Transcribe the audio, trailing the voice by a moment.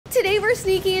Today we're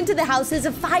sneaking into the houses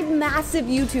of 5 massive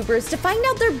YouTubers to find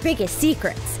out their biggest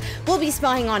secrets. We'll be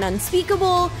spying on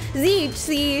Unspeakable,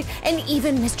 ZHC, and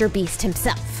even Mr. Beast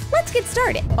himself. Let's get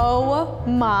started. Oh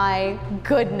my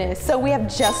goodness. So we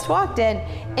have just walked in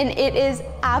and it is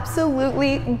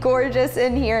absolutely gorgeous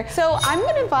in here. So I'm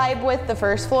gonna vibe with the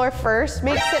first floor first.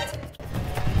 Makes it...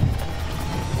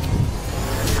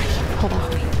 Hold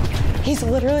on. He's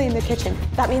literally in the kitchen.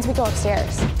 That means we go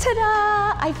upstairs. Ta-da!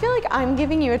 I feel like I'm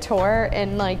giving you a tour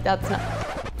and like that's not...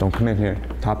 Don't come in here.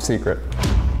 Top secret.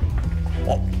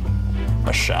 Oh.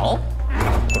 Michelle?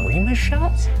 3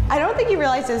 Michelles? I don't think he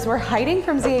realizes we're hiding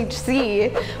from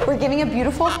ZHC. We're giving a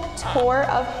beautiful tour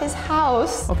of his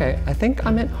house. Okay, I think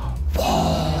I'm in...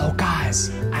 Whoa,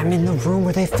 guys. I'm in the room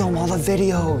where they film all the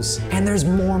videos. And there's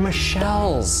more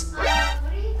Michelles.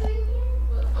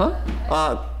 Huh?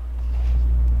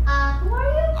 Who are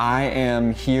you? I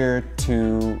am here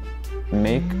to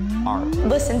make art.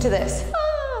 Listen to this.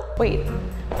 Wait,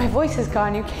 my voice is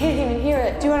gone. You can't even hear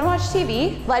it. Do you want to watch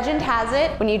TV? Legend has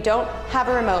it, when you don't have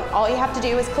a remote, all you have to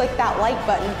do is click that like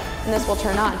button and this will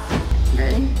turn on.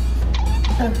 Ready?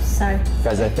 Oh, sorry.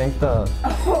 Guys, I think the...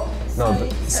 Oh, no,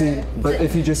 sorry, see, but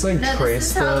if you just like no,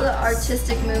 trace this is how the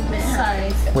artistic movement.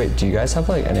 Sorry. Wait, do you guys have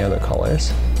like any other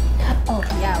colors? Oh,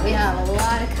 yeah, we have a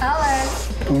lot of colors.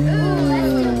 Ooh,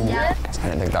 yeah. I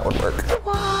didn't think that would work.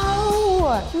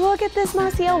 Wow, look at this,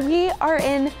 Maciel. We are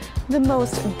in the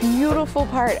most beautiful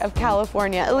part of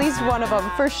California, at least one of them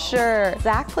for sure.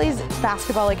 Zach plays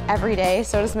basketball like every day,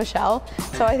 so does Michelle.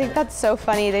 So I think that's so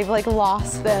funny. They've like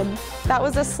lost them. That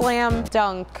was a slam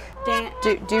dunk.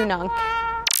 Do-nunk.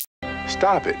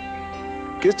 Stop it.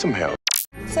 Get some help.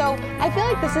 So I feel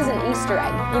like this is an Easter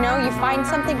egg. You know, you find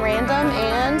something random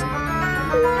and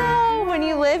whoa, when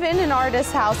you live in an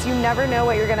artist's house, you never know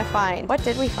what you're gonna find. What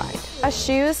did we find? A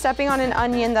shoe stepping on an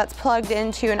onion that's plugged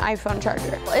into an iPhone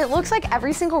charger. It looks like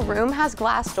every single room has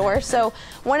glass doors, so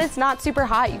when it's not super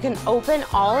hot, you can open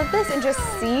all of this and just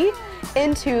see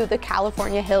into the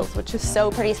California hills, which is so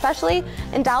pretty, especially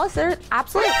in Dallas. They're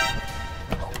absolutely...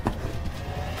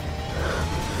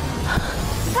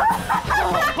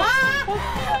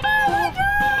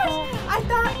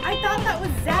 I thought that was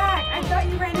Zach. I thought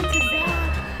you ran into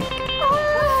Zach.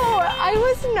 Oh, I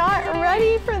was not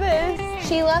ready for this.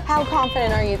 Sheila, how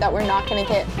confident are you that we're not gonna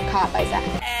get caught by Zach?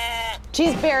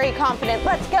 She's very confident.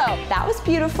 Let's go. That was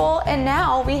beautiful. And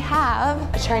now we have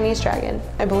a Chinese dragon,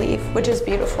 I believe, which is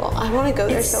beautiful. I want to go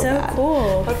there so bad. It's so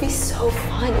cool. That would be so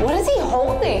fun. What is he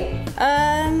holding?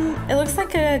 It looks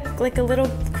like a little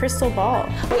crystal ball.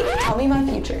 Wait, tell me my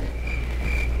future.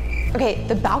 Okay,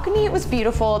 the balcony, it was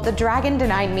beautiful. The dragon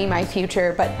denied me my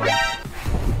future, but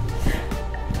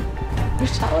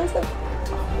Michelle is a...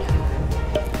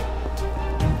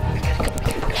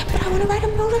 But I want to ride a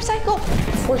motorcycle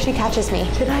before she catches me.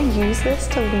 Should I use this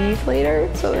to leave later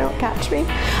so they don't catch me?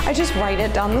 I just ride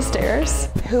it down the stairs.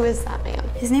 Who is that man?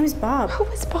 His name is Bob. Who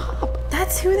is Bob?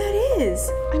 That's who that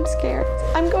is. I'm scared.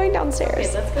 I'm going downstairs.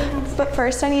 Okay, let's go downstairs. But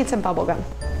first I need some bubble gum.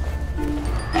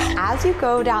 As you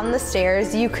go down the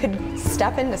stairs, you could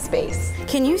step into space.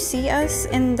 Can you see us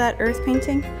in that Earth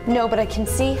painting? No, but I can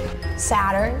see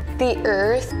Saturn, the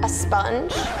Earth, a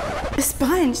sponge. A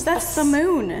sponge, that's the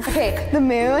moon. Okay, the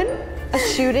moon, a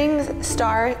shooting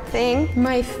star thing.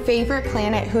 My favorite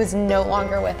planet who is no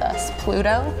longer with us,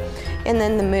 Pluto, and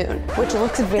then the moon, which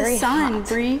looks very sun, hot.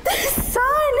 Bree. The sun!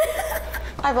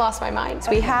 I've lost my mind. So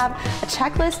we have a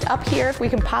checklist up here. If we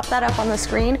can pop that up on the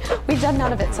screen. We've done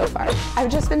none of it so far.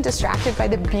 I've just been distracted by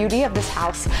the beauty of this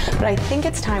house, but I think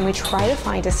it's time we try to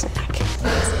find a snack.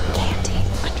 Candy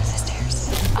under the stairs.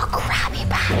 A Krabby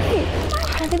Patty.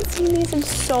 I haven't seen these in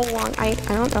so long. I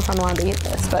don't know if I'm allowed to eat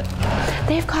this, but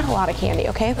they've got a lot of candy,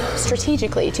 okay?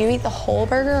 Strategically, do you eat the whole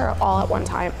burger or all at one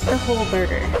time? The whole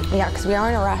burger. Yeah, because we are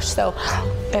in a rush, so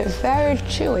it's very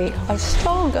chewy. It's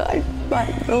so good, but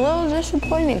a little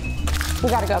disappointing. We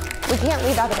gotta go. We can't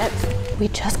leave evidence. We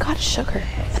just got sugar,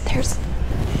 but there's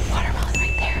watermelon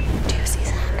right there. Do you see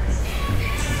that?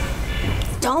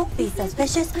 Don't be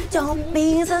suspicious. Don't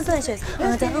be suspicious.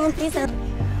 Oh, don't be suspicious.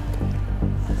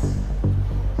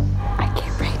 I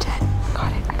can't reach it.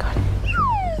 Got it, I got it.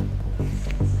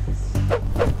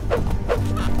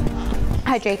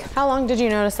 Hi, Jake. How long did you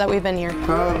notice that we've been here?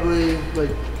 Probably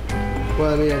like,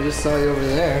 well, I mean, I just saw you over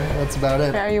there. That's about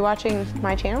it. Are you watching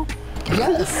my channel?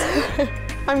 Yes.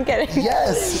 I'm kidding.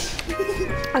 Yes.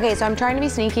 Okay, so I'm trying to be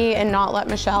sneaky and not let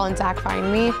Michelle and Zach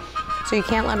find me. So you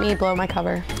can't let me blow my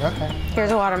cover. Okay.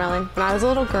 Here's a watermelon. When I was a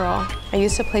little girl, I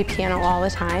used to play piano all the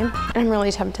time, and I'm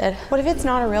really tempted. What if it's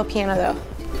not a real piano though?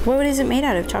 What is it made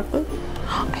out of, chocolate?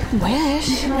 I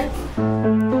wish.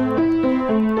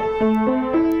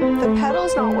 The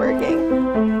pedal's not working.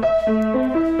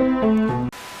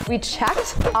 We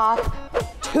checked off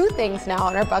 2 things now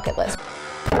on our bucket list.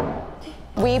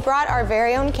 We brought our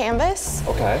very own canvas.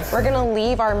 Okay. We're gonna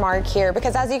leave our mark here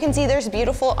because as you can see, there's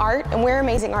beautiful art and we're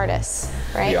amazing artists,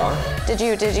 right? We are. Did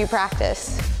you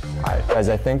practice? Guys,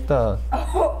 I think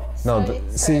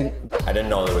see, I didn't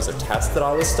know there was a test that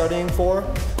I was studying for,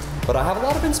 but I have a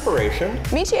lot of inspiration.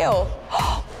 Me too.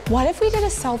 What if we did a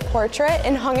self-portrait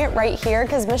and hung it right here?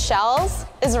 Because Michelle's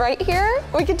is right here.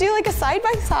 We could do like a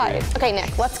side-by-side. Okay,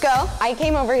 Nick, let's go. I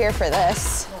came over here for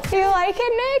this. You like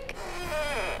it, Nick?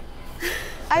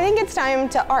 I think it's time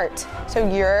to art. So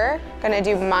you're gonna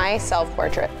do my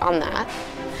self-portrait on that,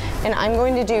 and I'm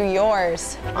going to do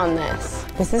yours on this.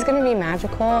 This is gonna be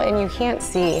magical, and you can't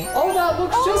see. Oh, that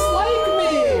looks just like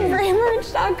me!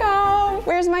 Freemerch.com.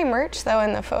 Where's my merch, though,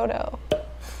 in the photo?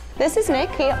 This is Nick.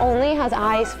 He only has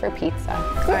eyes for pizza.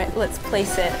 All right, let's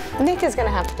place it. Nick is gonna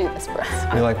have to do this for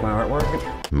us. You like my artwork?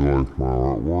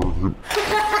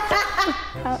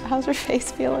 How's your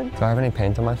face feeling? Do I have any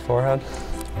paint on my forehead?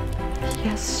 He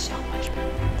has so much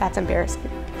paint. That's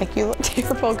embarrassing. Like, you look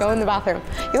terrible. Go in the bathroom.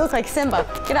 You look like Simba.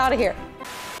 Get out of here.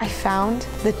 I found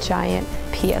the giant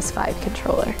PS5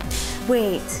 controller.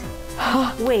 Wait.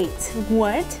 Wait,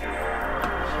 what?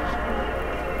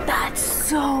 That's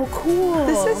so cool.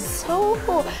 This is so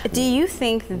cool. Do you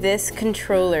think this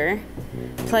controller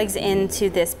plugs into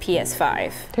this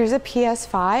PS5? There's a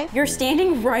PS5. You're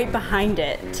standing right behind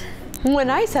it. When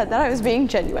I said that, I was being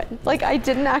genuine. Like, I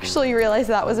didn't actually realize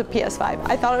that was a PS5.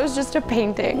 I thought it was just a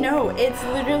painting. No, it's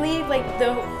literally like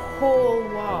the whole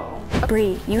wall.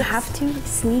 Bree, you have to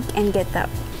sneak and get that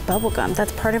bubble gum.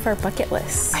 That's part of our bucket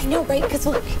list. I know, right? Because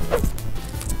look,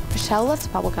 Michelle loves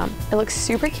bubblegum. It looks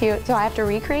super cute, so I have to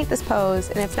recreate this pose,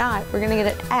 and if not, we're gonna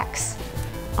get an X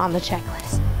on the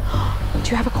checklist. Do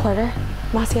you have a quarter?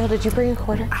 Maciel, did you bring a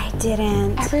quarter? I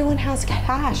didn't. Everyone has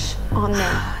cash on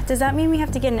there. Does that mean we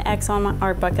have to get an X on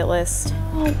our bucket list?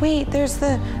 Oh wait, there's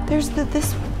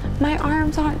this, my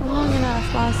arms aren't long enough,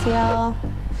 Maciel.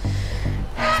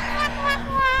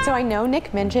 So I know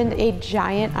Nick mentioned a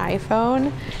giant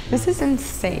iPhone. This is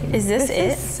insane. Is this it?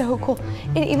 This is so cool.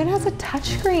 It even has a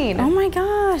touchscreen. Oh my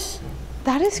gosh.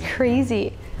 That is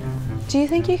crazy. Do you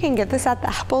think you can get this at the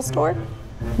Apple store?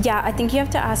 Yeah, I think you have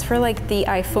to ask for like the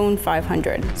iPhone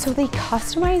 500. So they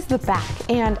customize the back,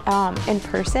 and in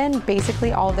person,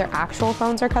 basically all of their actual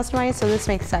phones are customized, so this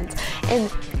makes sense.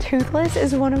 And Toothless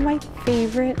is one of my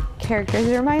favorite characters.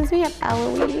 It reminds me of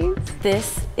Eloise.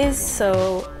 This is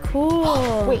so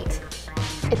cool. Wait,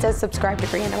 it says subscribe to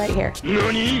Brianna right here.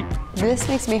 Nani? This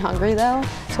makes me hungry though,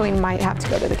 so we might have to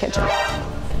go to the kitchen.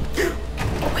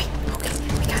 Wait, okay,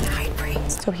 we gotta hide Bree.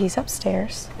 So he's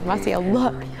upstairs. Maciel,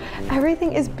 look.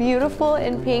 Everything is beautiful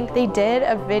in pink. They did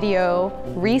a video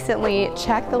recently.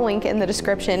 Check the link in the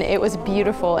description. It was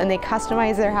beautiful, and they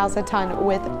customized their house a ton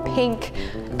with pink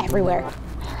everywhere.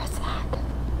 Where is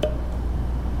that?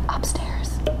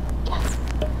 Upstairs. Yes.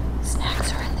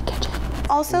 Snacks are in the kitchen.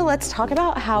 Also, let's talk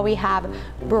about how we have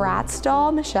Bratz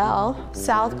doll Michelle,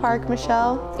 South Park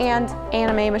Michelle, and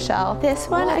anime Michelle. This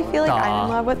one, I feel like I'm in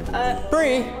love with.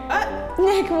 Bree!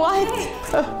 Nick,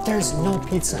 what? There's no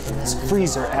pizza in this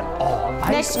freezer at all.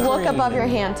 Nick, look above your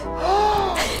hand.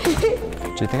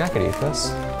 Do you think I could eat this?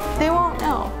 They won't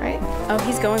know, right? Oh,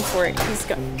 he's going for it. He's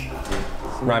going.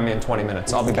 Remind me in 20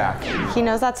 minutes. I'll be back. He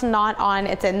knows that's not on,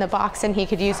 it's in the box, and he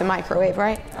could use a microwave,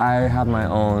 right? I have my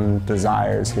own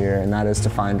desires here, and that is to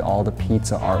find all the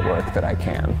pizza artwork that I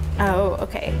can. Oh,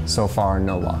 okay. So far,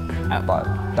 no luck. Oh.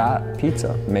 But that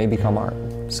pizza may become art,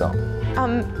 so.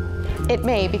 It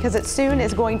may, because it soon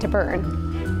is going to burn.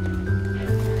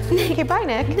 Okay, bye,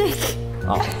 Nick.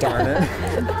 Oh, darn it.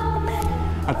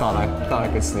 I thought I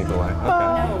could sneak away. Okay.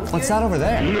 No. What's that over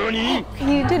there?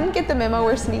 You didn't get the memo,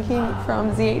 we're sneaking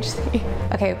from ZHC.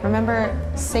 Okay, remember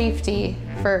safety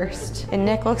first. And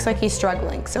Nick looks like he's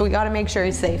struggling, so we gotta make sure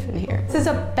he's safe in here. This is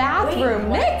a bathroom,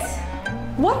 Nick!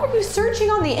 What are you searching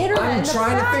on the internet? I'm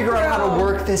trying to figure out how to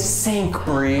work this sink,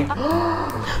 Bree.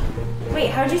 Wait,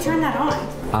 how'd you turn that on?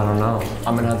 I don't know.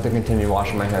 I'm gonna have to continue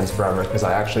washing my hands forever because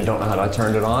I actually don't know how to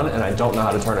turn it on and I don't know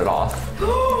how to turn it off.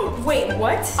 Wait,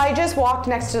 what? I just walked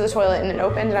next to the toilet and it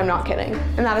opened, and I'm not kidding.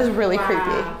 And that is really creepy.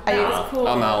 Cool.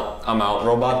 I'm out.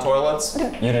 Robot toilets?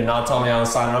 You did not tell me I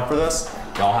was signing up for this?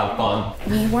 Y'all have fun.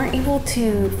 We weren't able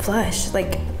to flush.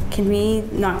 Like, can we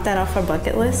knock that off our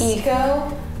bucket list?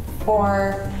 Eco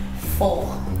or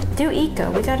full? Do eco.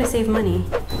 We gotta save money.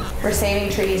 We're saving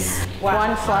trees,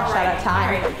 one flush at a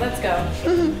time. All right, let's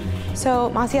go. So,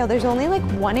 Maciel, there's only like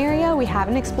one area we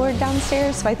haven't explored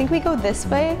downstairs, so I think we go this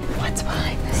way. What's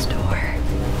behind this door?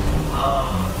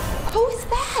 Who is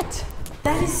that?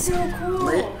 That is so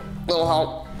cool. Little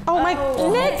help. Oh my,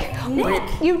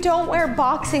 Nick, you don't wear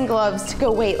boxing gloves to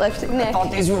go weightlifting, Nick. I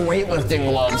thought these were weightlifting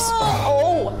gloves.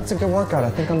 Oh. It's a good workout. I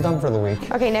think I'm done for the week.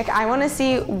 Okay, Nick, I want to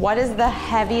see what is the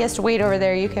heaviest weight over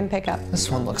there you can pick up. This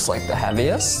one looks like the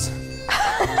heaviest.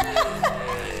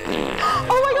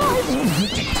 Oh my gosh.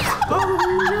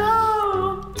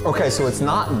 Oh no. Okay, so it's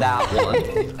not that one.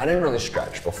 I didn't really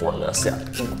stretch before this. Yeah.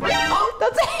 That's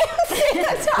a handstand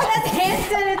attack.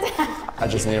 Handstand attack. I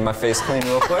just needed my face clean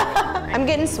real quick. I'm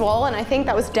getting swollen. I think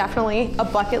that was definitely a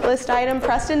bucket list item.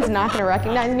 Preston's not gonna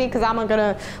recognize me because I'm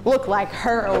gonna look like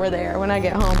her over there when I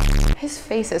get home. His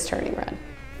face is turning red.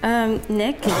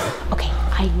 Nick? Okay,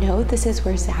 I know this is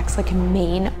where Zach's like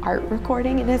main art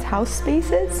recording in his house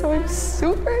space is, so I'm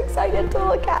super excited to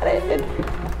look at it.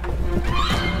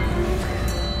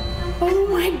 Oh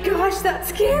my gosh, that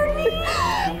scared me.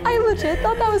 I legit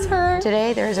thought that was her.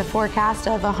 Today there's a forecast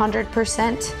of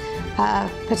 100%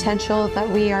 potential that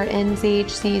we are in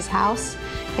ZHC's house,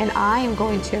 and I am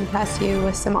going to impress you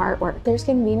with some artwork. There's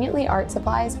conveniently art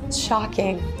supplies. It's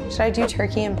shocking. Should I do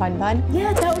turkey and bun bun?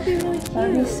 Yeah, that would be really cute. That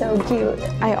would be so cute.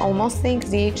 I almost think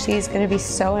ZHC is gonna be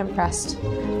so impressed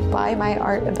by my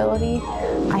art ability.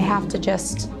 I have to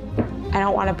just, I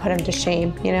don't want to put him to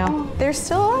shame, you know? There's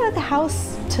still a lot of the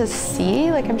house to see.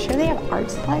 Like, I'm sure they have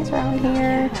art supplies around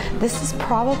here. This is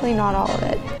probably not all of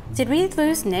it. Did we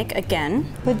lose Nick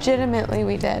again? Legitimately,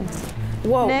 we did.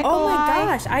 Whoa, Nikolai. oh my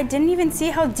gosh, I didn't even see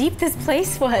how deep this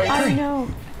place was. I know.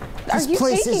 This Are you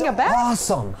place taking is a bath?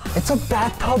 awesome. It's a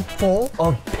bathtub full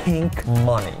of pink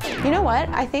money. You know what?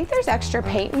 I think there's extra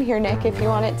paint in here, Nick, if you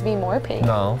want it to be more pink.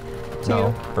 No.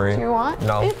 No, Brie. Do you want?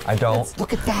 No, I don't.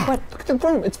 Look at that. What? Look at the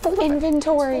room. It's full of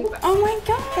Inventory. Oh my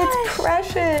gosh. It's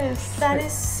precious. That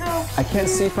is so I can't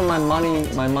see from my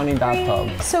money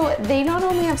bathtub. So they not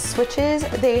only have switches,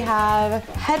 they have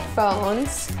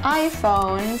headphones,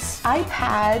 iPhones,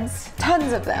 iPads,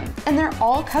 tons of them. And they're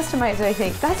all customized, I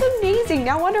think. That's amazing.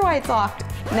 No wonder why it's locked.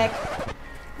 Nick,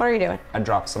 what are you doing? I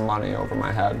dropped some money over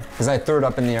my head because I threw it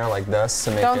up in the air like this to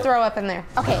make Don't it. throw up in there.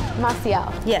 Okay,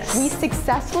 Maciel. Yes. We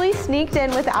successfully sneaked in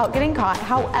without getting caught.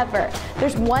 However,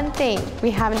 there's one thing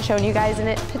we haven't shown you guys, and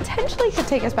it potentially could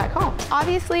take us back home.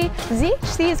 Obviously,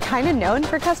 ZHC is kind of known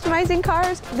for customizing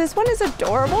cars. This one is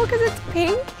adorable because it's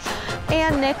pink,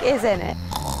 and Nick is in it.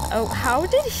 Oh, how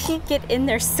did he get in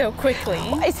there so quickly?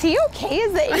 Is he okay?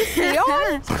 Is the AC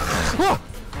on?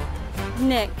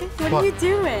 Nick, what are you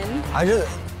doing?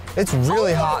 It's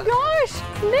really hot. Oh my gosh,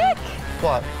 Nick!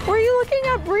 What? Were you looking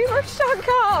at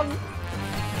Bremerch.com?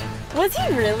 Was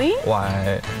he really?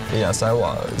 Why, yes, I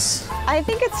was. I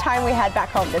think it's time we head back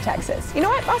home to Texas. You know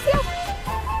what,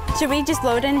 Maciel? Should we just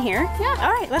load in here? Yeah.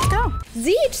 All right, let's go.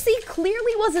 ZHC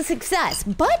clearly was a success,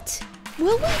 but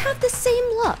will we have the same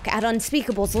luck at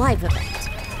Unspeakable's live event?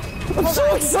 I'm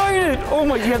so excited! Oh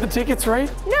my, you have the tickets,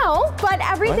 right? No, but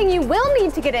everything you will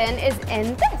need to get in is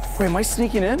in this. Wait, am I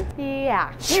sneaking in?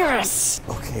 Yeah. Yes!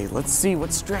 Okay, let's see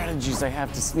what strategies I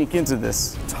have to sneak into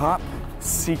this. Top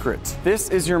secret. This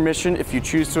is your mission if you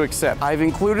choose to accept. I've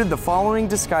included the following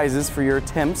disguises for your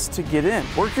attempts to get in.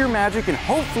 Work your magic and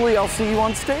hopefully I'll see you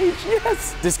on stage.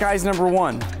 Yes! Disguise number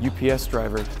 1, UPS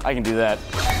driver. I can do that.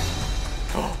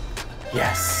 Oh,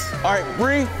 yes. All right,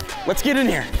 Bree, let's get in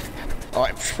here. Oh,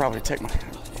 I should probably take my,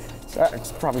 I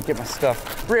should probably get my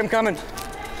stuff. Bree, I'm coming.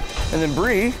 And then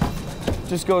Bree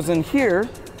just goes in here,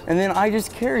 and then I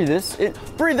just carry this.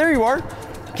 Bree, there you are.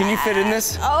 Can you fit in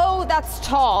this? Oh, that's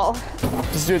tall.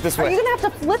 Just do it this way. Are you gonna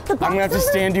have to flip the box? I'm gonna have to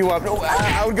stand you up. No,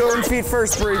 I would go in feet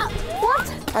first, Bree. What?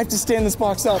 I have to stand this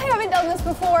box up. I haven't done this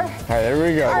before. All right, there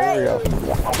we go, there we go.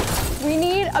 We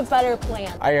need a better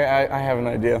plan. I have an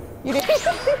idea. You do?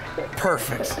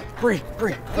 Perfect. Bree.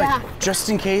 Yeah. Just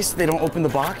in case they don't open the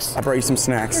box, I brought you some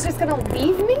snacks. You're just gonna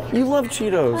leave me? You love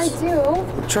Cheetos. I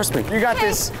do. Trust me, you got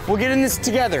this. We'll get in this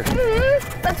together.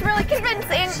 That's really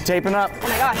convincing. Taping up. Oh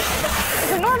my gosh.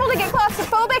 Is it normal to get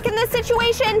claustrophobic in this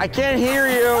situation? I can't hear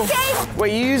you. Okay.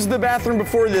 Wait, you used the bathroom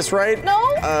before this, right?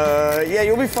 No. Yeah,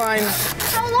 you'll be fine.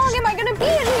 How long am I gonna be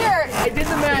in here? I did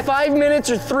the math. 5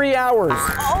 minutes or 3 hours.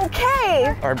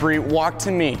 Okay. All right, Bree, walk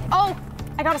to me. Oh,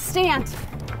 I gotta stand.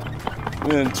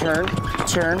 And then turn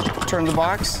the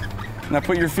box. Now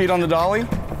put your feet on the dolly.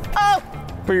 Oh.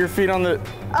 Put your feet on the.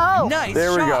 Oh. Nice.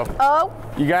 There we go. Oh.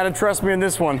 You gotta trust me in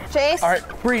this one. Chase. All right,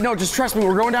 Bree, no, just trust me.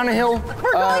 We're going down a hill.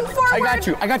 We're going forward. I got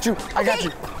you. I got you. Okay.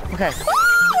 We're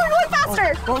going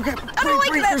faster. Okay. I don't like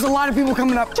Bree, this. there's a lot of people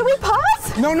coming up. Should we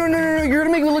pause? No. You're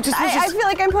gonna make me look suspicious. I feel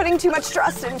like I'm putting too much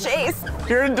trust in Chase.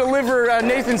 Here to deliver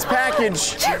Nathan's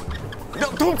package.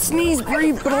 No, don't sneeze,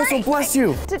 Bree, but also bless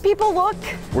you. Did people look?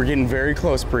 We're getting very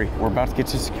close, Bree. We're about to get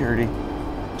to security.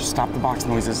 Just stop the box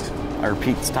noises. I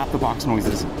repeat, stop the box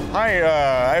noises. Hi,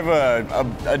 I have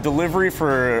a delivery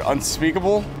for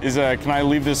Unspeakable. Can I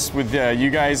leave this with you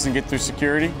guys and get through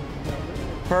security?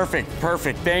 Perfect.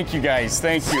 Thank you guys.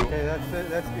 Thank you. Okay,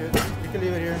 that's good. You can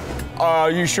leave it here.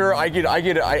 You sure? I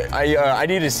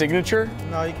need a signature.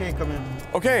 No, you can't come in.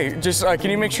 Okay, just can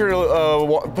you make sure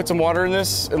to put some water in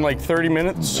this in like 30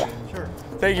 minutes? Yeah, sure.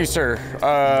 Thank you, sir.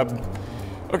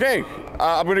 Okay,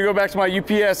 I'm gonna go back to my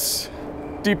UPS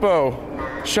depot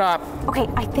shop. Okay,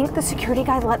 I think the security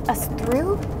guy let us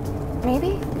through.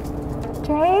 Maybe?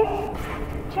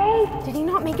 Jay, did he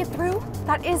not make it through?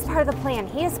 That is part of the plan.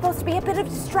 He is supposed to be a bit of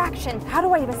distraction. How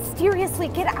do I mysteriously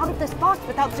get out of this box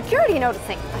without security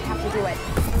noticing? I have to do it.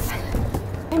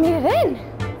 I made it in.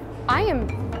 I am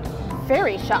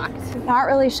very shocked. Not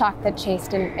really shocked that Chase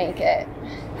didn't make it.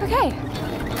 Okay.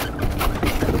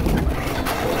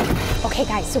 Okay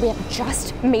guys, so we have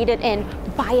just made it in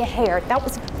by a hair. That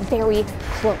was very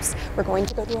close. We're going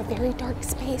to go to a very dark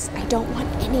space. I don't want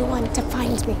anyone to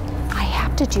find me. I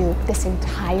have to do this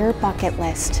entire bucket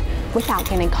list without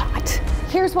getting caught.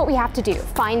 Here's what we have to do.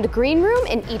 Find the green room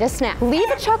and eat a snack. Leave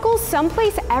a chuckle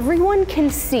someplace everyone can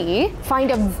see.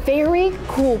 Find a very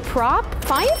cool prop.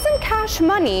 Find some cash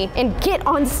money and get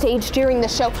on stage during the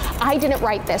show. I didn't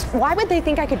write this. Why would they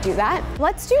think I could do that?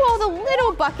 Let's do all the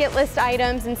little bucket list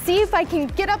items and see if I can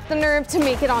get up the nerve to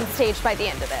make it on stage by the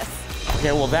end of this.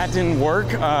 Okay, well that didn't work.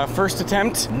 First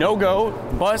attempt, no go,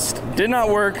 bust, did not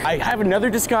work. I have another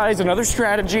disguise, another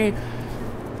strategy.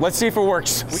 Let's see if it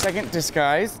works. Second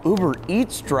disguise, Uber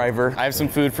Eats driver. I have some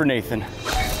food for Nathan.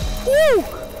 Woo!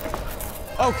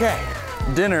 Okay,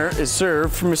 dinner is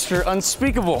served for Mr.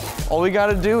 Unspeakable. All we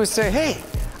gotta do is say, hey,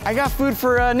 I got food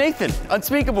for Nathan,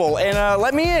 Unspeakable, and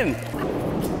let me in.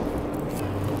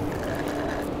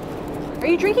 Are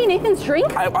you drinking Nathan's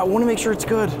drink? I wanna make sure it's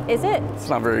good. Is it? It's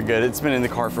not very good. It's been in the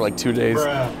car for like 2 days.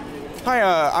 Bruh. Hi,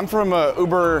 I'm from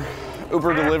Uber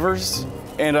Delivers.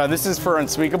 And this is for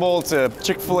Unspeakable. It's a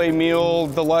Chick-fil-A meal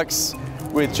deluxe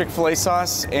with Chick-fil-A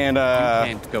sauce. And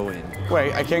you can't go in.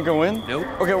 Wait, I can't go in? Nope.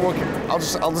 Okay, well, I'll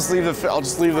just leave the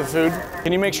food.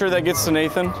 Can you make sure that gets to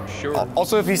Nathan? Sure.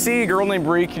 Also, if you see a girl named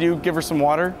Bree, can you give her some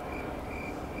water?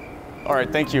 All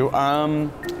right, thank you.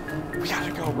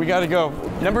 We gotta go.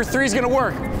 Number 3 is gonna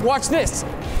work. Watch this.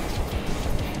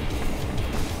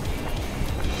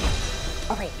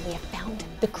 All right, we have found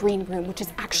the green room, which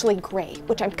is actually gray,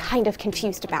 which I'm kind of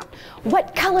confused about.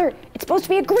 What color? It's supposed to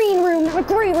be a green room, not a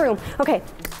gray room. Okay,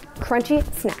 crunchy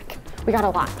snack. We got a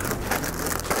lot.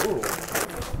 Ooh.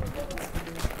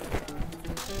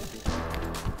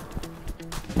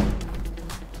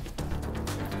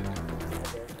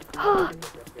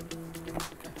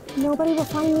 Nobody will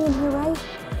find me in here, right?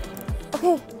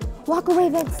 Okay, walk away,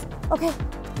 Vince. Okay.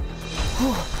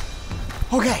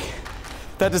 Okay,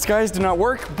 that disguise did not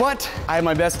work, but I have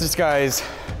my best disguise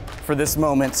for this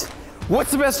moment.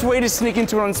 What's the best way to sneak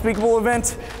into an Unspeakable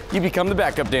event? You become the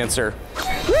backup dancer.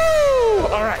 Woo!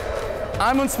 All right,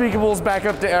 I'm Unspeakable's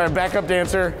backup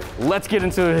dancer. Let's get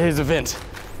into his event.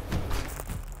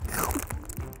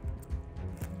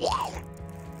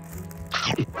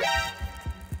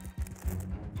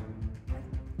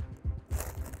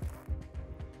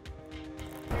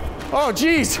 Oh,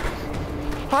 geez.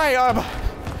 Hi,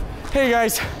 hey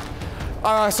guys.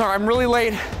 Sorry, I'm really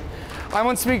late. I'm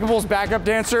Unspeakable's backup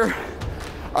dancer.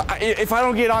 If I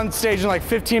don't get on stage in like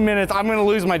 15 minutes, I'm gonna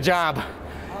lose my job.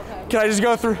 Okay. Can I just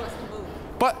go through?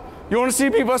 But you wanna see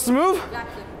me bust a move?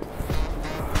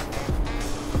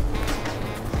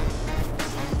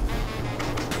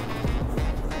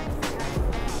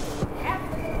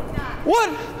 What?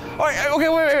 All right, okay,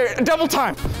 wait, double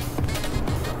time.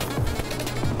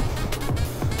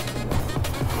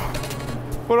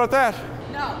 What about that?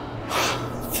 No.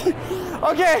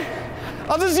 Okay,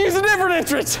 I'll just use a different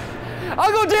entrance.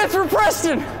 I'll go dance for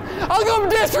Preston. I'll go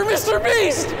dance for Mr.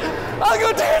 Beast. I'll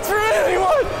go dance for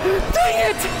anyone.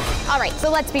 Dang it! All right,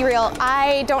 so let's be real.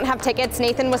 I don't have tickets.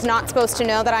 Nathan was not supposed to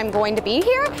know that I'm going to be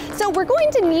here. So we're going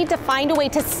to need to find a way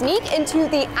to sneak into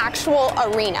the actual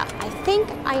arena. I think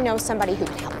I know somebody who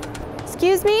can help.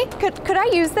 Excuse me, could I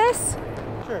use this?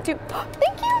 Sure.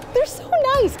 Thank you, they're so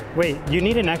nice. Wait, you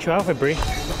need an actual outfit, Bree.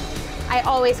 I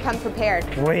always come prepared.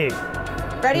 Wait.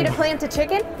 Ready to plant a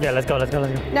chicken? Yeah, let's go.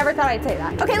 Never thought I'd say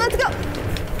that. Okay, let's go.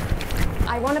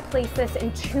 I want to place this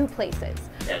in 2 places.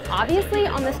 Obviously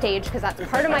on the stage, because that's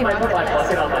part of my bucket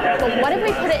list. But what if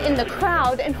we put it in the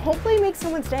crowd and hopefully make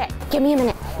someone's day? Give me a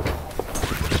minute.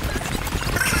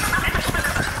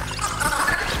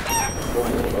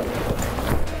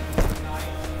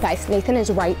 Guys, Nathan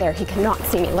is right there. He cannot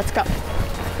see me. Let's go.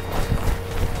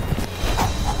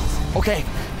 Okay,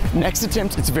 Next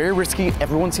attempt, it's very risky.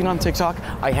 Everyone's seen on TikTok.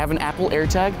 I have an Apple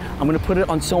AirTag. I'm gonna put it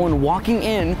on someone walking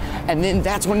in, and then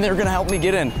that's when they're gonna help me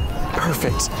get in.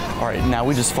 Perfect. All right, now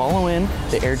we just follow in.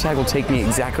 The AirTag will take me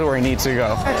exactly where I need to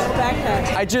go.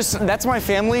 Backpack. That's my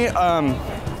family. I'm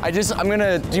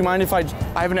gonna, do you mind if I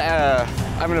have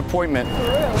an appointment? For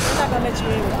real, we're not gonna let you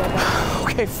in with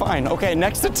that. Okay, fine. Okay,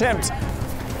 next attempt.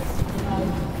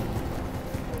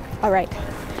 All right,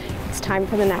 it's time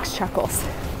for the next chuckles.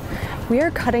 We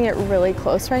are cutting it really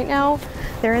close right now.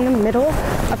 They're in the middle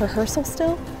of rehearsal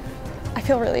still. I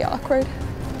feel really awkward.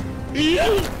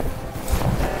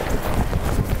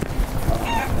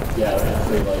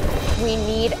 We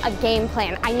need a game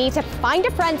plan. I need to find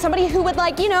a friend, somebody who would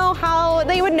how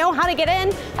they would know how to get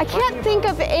in. I can't think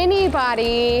of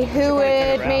anybody who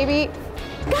would maybe.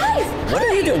 Guys! What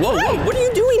are you doing? Whoa, what are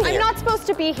you doing here? I'm not supposed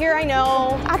to be here, I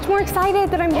know. Act more excited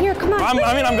that I'm here, come on. I'm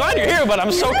glad you're here, but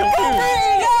I'm so confused.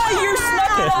 Yeah, you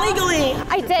snuck in illegally.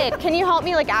 I did. Can you help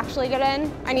me actually get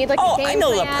in? I need a game I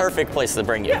know plan. the perfect place to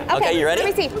bring you. Yeah. Okay, you ready?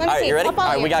 Let me see. All right, you ready? All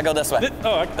right, we gotta go this way.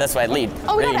 This way, lead.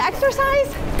 Oh, we Ready? gotta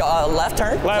exercise? Left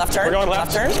turn. Left turn. We're going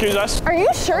left. turn. Excuse us. Are you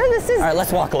sure this is? All right,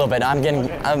 let's walk a little bit. I'm getting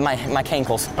my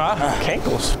cankles.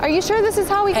 Cankles. Are you sure this is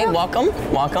how we Hey, go?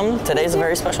 welcome. Today's a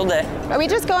very special day. Are we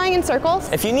just going in circles?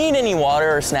 If you need any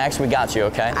water or snacks, we got you,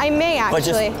 okay? I may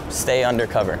actually. But just stay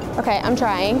undercover. Okay, I'm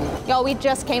trying. Y'all, we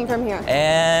just came from here.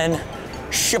 And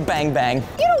shebang bang.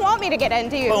 You don't want me to get in,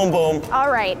 do you? Boom boom.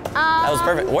 All right. That was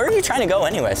perfect. Where are you trying to go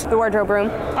anyways? The wardrobe room.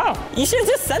 Oh, you should have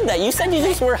just said that. You said you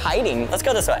just were hiding. Let's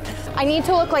go this way. I need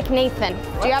to look like Nathan.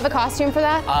 Do you have a costume for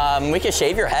that? We could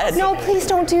shave your head. No, please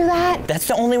don't do that. That's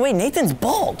the only way. Nathan's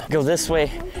bald. Go this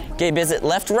way. Gabe, is it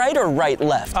left, right, or right,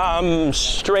 left?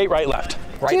 Straight, right, left.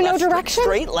 Right, Do you know left, direction?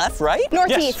 Straight, left, right?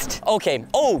 Northeast. Yes. Okay.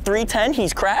 Oh, 310,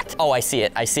 he's cracked? Oh, I see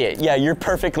it. Yeah, you're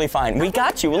perfectly fine. We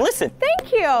got you. Listen.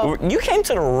 Thank you. You came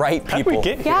to the right people. How did we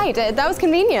get here? Yeah, I did. That was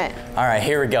convenient. All right,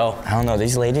 here we go. I don't know,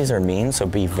 these ladies are mean, so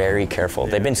be very careful.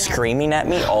 They've been screaming at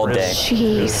me all day.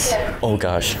 Jeez. Oh,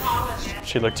 gosh.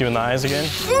 She looked you in the eyes again?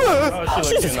 Oh,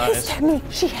 she looked you in the eyes. Hissed at me.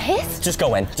 She hissed? Just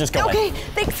go in. Okay,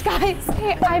 thanks, guys.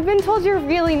 Hey, I've been told you're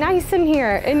really nice in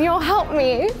here, and you'll help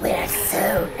me. We're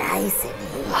so nice in here.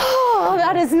 Oh,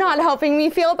 that is not helping me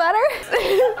feel better.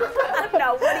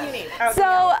 No, what do you need? Okay.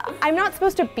 So, I'm not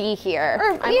supposed to be here.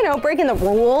 Or, breaking the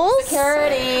rules.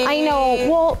 Security. I know.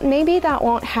 Well, maybe that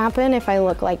won't happen if I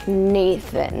look like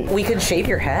Nathan. We could shave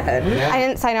your head. I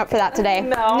didn't sign up for that today.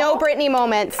 No Brittany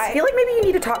moments. I feel like maybe you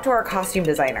need to talk to our costume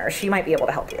designer. She might be able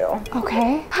to help you.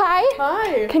 Okay. Hi.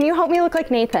 Hi. Can you help me look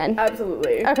like Nathan?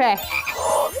 Absolutely. Okay.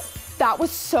 That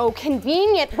was so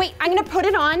convenient. Wait, I'm gonna put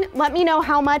it on. Let me know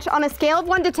how much on a scale of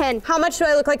 1 to 10. How much do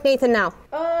I look like Nathan now?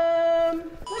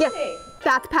 Yeah,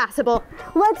 that's passable.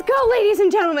 Let's go, ladies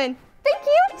and gentlemen. Thank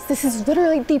you. This is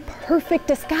literally the perfect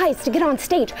disguise to get on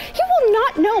stage. He will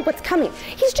not know what's coming.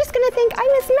 He's just gonna think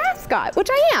I'm his mascot, which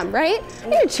I am, right? I'm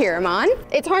gonna cheer him on.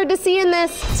 It's hard to see in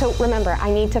this. So remember,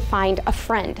 I need to find a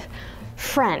friend.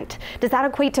 Does that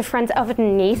equate to friends of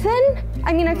Nathan?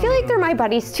 I mean, I feel like they're my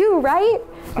buddies too, right?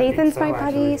 Nathan's my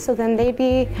buddy, so then they'd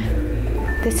be.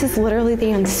 This is literally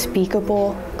the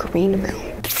unspeakable green room.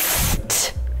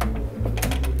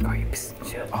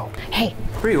 Hey.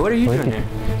 Bree, what are you doing here?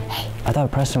 Hey. I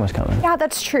thought Preston was coming. Yeah,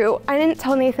 that's true. I didn't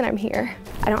tell Nathan I'm here.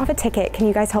 I don't have a ticket. Can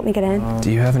you guys help me get in?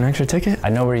 Do you have an extra ticket? I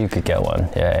know where you could get one.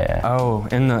 Yeah. Oh,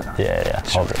 in the... Yeah.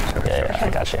 Hold it. Yeah, I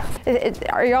got you.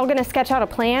 Are y'all gonna sketch out a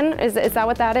plan? Is that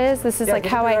what that is? This is like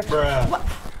how I... What?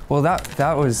 Well,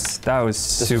 that was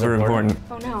super important.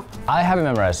 Oh no. I haven't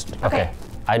memorized. Okay.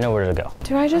 I know where to go.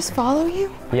 Do I just follow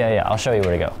you? Yeah, I'll show you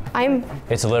where to go.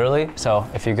 It's literally, so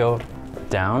if you go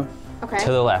down,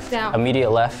 to the left, down. immediate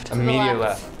left. Immediate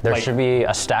left. There should be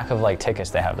a stack of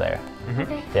tickets they have there.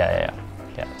 Okay. Yeah.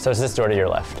 So it's this door to your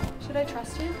left. Should I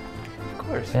trust you? Of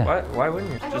course. Yeah. Why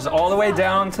wouldn't you? Just all the way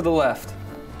down to the left.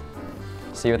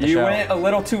 See you at the You show. went a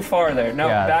little too far there. No,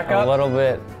 back up. A little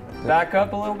bit. Back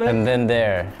up a little bit. And then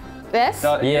there. This?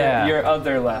 Yeah. Your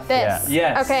other left. This?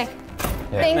 Yeah. Yes. Okay.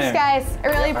 Yeah. Thanks, There. guys. I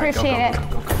really appreciate it.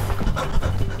 Go.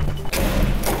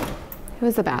 It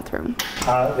was the bathroom.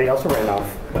 They also ran off.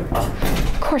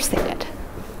 Of course they did.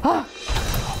 Oh.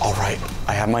 All right,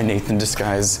 I have my Nathan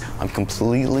disguise. I'm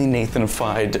completely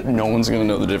Nathanified. No one's gonna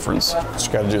know the difference.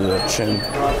 Just gotta do the chin.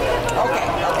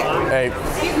 Okay. Hey.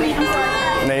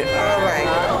 Nate. All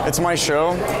right. It's my show.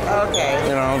 Okay.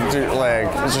 You know,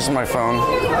 it's just my phone.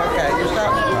 Okay. You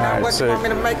stop. Right, What, you want me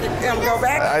to make him go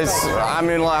back?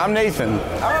 I'm Nathan.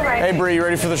 All right. Hey, Bree, you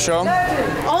ready for the show?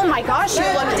 Oh my gosh, you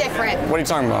look different. What are you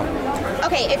talking about?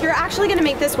 Okay, if you're actually gonna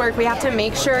make this work, we have to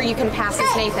make sure you can pass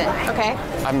as Nathan, okay?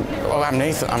 I'm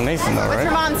Nathan. I'm Nathan, though, right? What's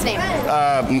your mom's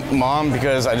name? Mom,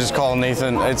 because I just call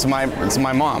Nathan. It's my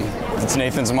mom. It's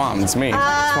Nathan's mom. It's me. It's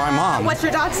my mom. What's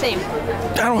your dog's name?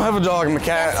 I don't have a dog. I'm a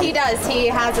cat. Yes, he does. He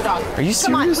has a dog. Are you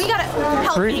Come on, serious? we gotta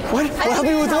help me. What? Help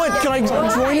me with what? Can I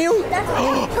join you?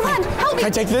 Come on, help me. Can I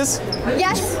take this?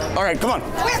 Yes. All right, come on.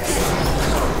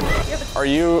 Are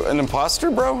you an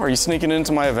imposter, bro? Are you sneaking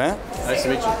into my event? Nice to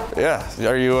meet you. Yeah.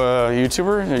 Are you a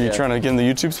YouTuber? Are you trying to get in the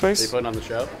YouTube space? Are you putting on the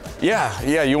show? Yeah.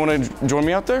 You want to join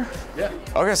me out there? Yeah.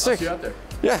 Okay, sick. I'll see you out there.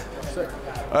 Yeah. Sick.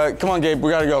 Come on, Gabe.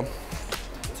 We gotta go.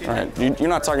 All right. You're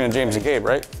not talking to James and Gabe,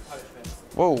 right?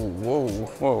 Whoa.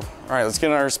 All right. Let's get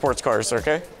in our sports cars,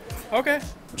 okay? Okay.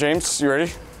 James, you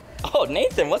ready? Oh,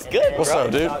 Nathan, what's good, What's bro?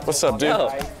 up, dude? What's up, dude? Yo,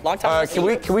 long time. Can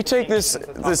we take this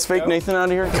fake Nathan out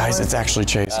of here? Guys, it's actually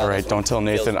Chase. All right, don't tell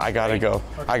Nathan. I gotta go.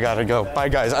 Bye,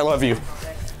 guys. I love you.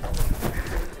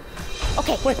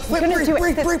 Okay, Wait,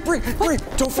 Bree.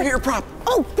 Don't forget your prop.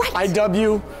 Oh, right.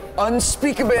 IW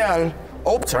unspeakable.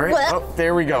 Oh, sorry. What? Oh,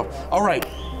 there we go. All right,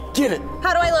 get it.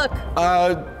 How do I look?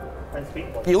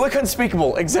 You look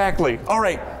unspeakable. Exactly. All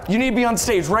right, you need to be on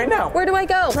stage right now. Where do I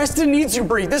go? Preston needs you,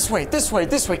 Bree. This way.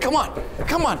 Come on.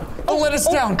 Don't let us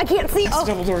down. I can't see. That's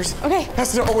double doors. Okay.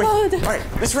 Oh, wait. All right,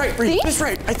 this right, Bree. See? This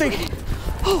right, I think.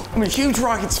 Oh, I'm a huge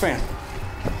Rockets fan.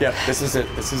 Yep, this is it.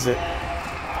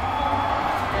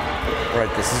 All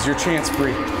right, this is your chance,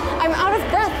 Bree. I'm out of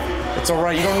breath. It's all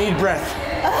right, you don't need breath.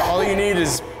 All you need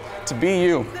is to be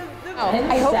you.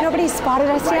 I hope nobody spotted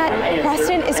us yet.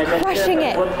 Preston is crushing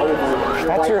it.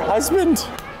 That's your husband.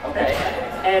 Okay.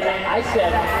 And I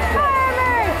said,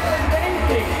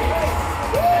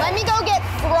 Let me go get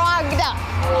frogged up.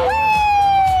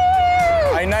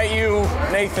 I knight you,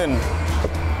 Nathan.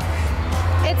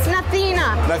 It's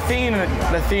Nathina. Nathina.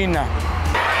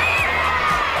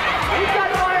 you've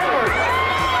got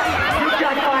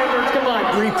fireworks, come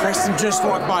on. Bree, Preston just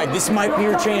walked by. This might be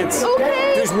your chance.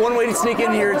 Okay. There's one way to sneak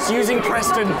in here. It's using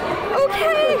Preston.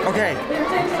 Okay. Okay.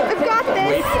 I've got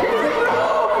this.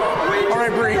 All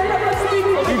right, Bree.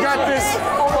 You got this.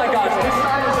 Oh my gosh, this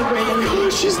side is amazing. Oh,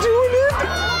 she's doing it.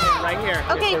 Right here.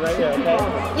 Okay. Right here, okay?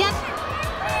 Yep.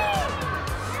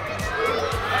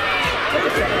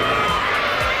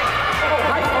 Oh,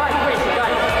 high five. Wait,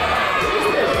 guys.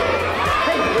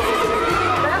 Hey, this is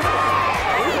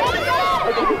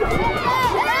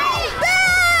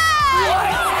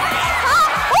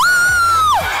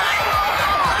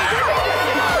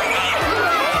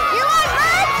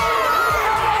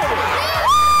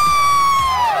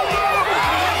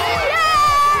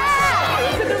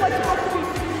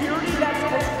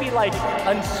like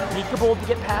unspeakable to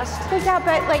get past? Yeah,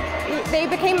 but like they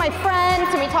became my friends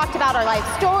and we talked about our life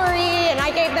story and I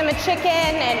gave them a chicken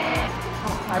and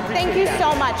thank you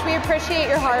so much. We appreciate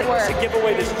your hard work. We should give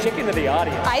away this chicken to the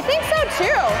audience. I think so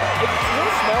too. It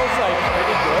really smells like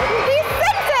pretty good. He's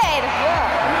scented.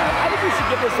 Yeah, I think we should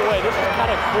give this away. This is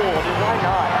kind of cool. Dude, why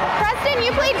not? Preston,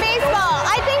 you played baseball.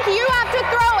 I think you have to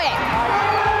throw it.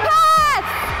 Pass!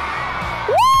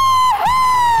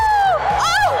 Woo-hoo!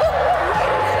 Oh!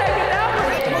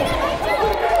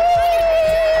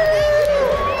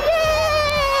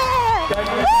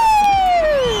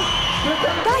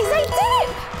 Guys, I did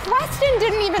it! Preston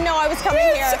didn't even know I was coming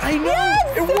here. I know.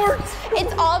 It worked.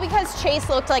 It's all because Chase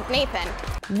looked like Nathan.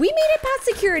 We made it past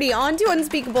security onto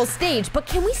Unspeakable stage, but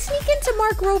can we sneak into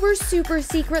Mark Rober's super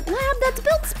secret lab that's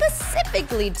built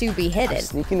specifically to be hidden? I'm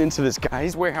sneaking into this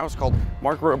guy's warehouse called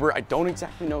Mark Rober. I don't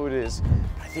exactly know what it is,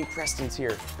 but I think Preston's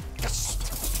here.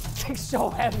 It's so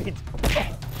heavy.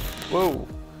 Whoa.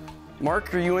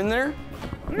 Mark, are you in there?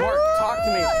 Mark, talk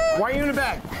to me. Why are you in the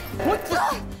back? What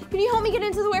the? Can you help me get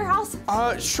into the warehouse?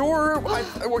 Sure.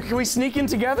 Can we sneak in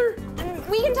together?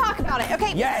 We can talk about it,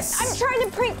 okay? Yes. I'm trying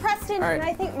to prank Preston, right. and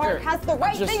I think Mark Here. has the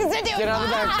right Just things to do. get out of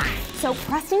the bag. So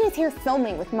Preston is here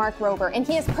filming with Mark Rober, and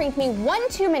he has pranked me one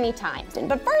too many times.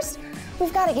 But first,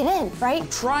 we've got to get in, right? I'm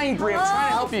trying, Brie. I'm trying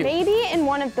to help you. Maybe in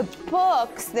one of the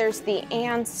books, there's the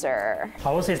answer.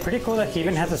 I would say it's pretty cool that he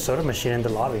even has a soda machine in the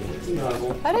lobby.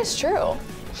 That is true.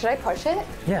 Should I push it?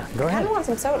 Yeah, go I ahead. kind of want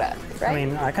some soda, right? I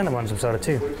mean, I kind of want some soda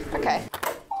too. Okay.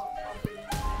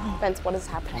 Vince, what is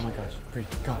happening? Oh my gosh, Bree,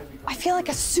 go. I feel like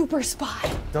a super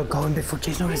spy. Go in before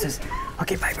Chase notices.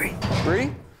 Okay, bye, Bree.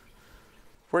 Bree?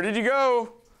 Where did you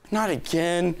go? Not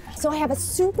again. So I have a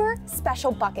super special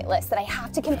bucket list that I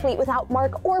have to complete without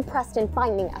Mark or Preston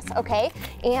finding us, okay?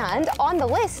 And on the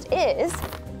list is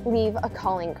leave a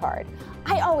calling card.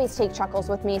 I always take Chuckles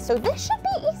with me, so this should be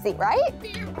easy, right?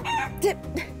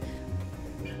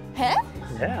 Huh?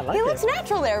 Yeah, I like He looks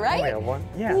natural there, right? Oh, yeah, one.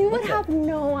 Yeah, You would look have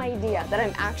no idea that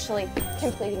I'm actually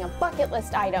completing a bucket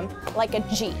list item like a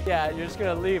G. Yeah, you're just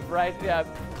gonna leave, right? Yeah,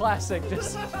 classic,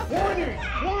 just. Warning!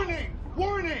 Warning!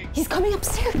 Warning! He's coming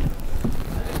upstairs.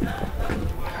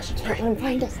 Don't let him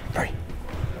find us. Hurry.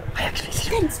 I actually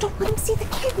see him. Vince, don't let him see the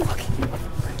kid. Okay.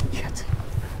 Shit.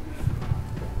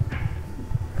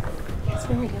 It's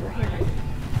right over here.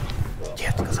 You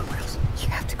have to go somewhere else. You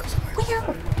have to go somewhere else. Where?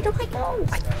 Where do I go?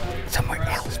 Somewhere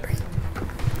else, Bree.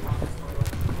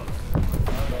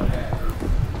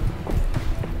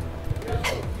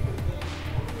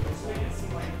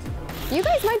 You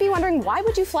guys might be wondering, why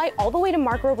would you fly all the way to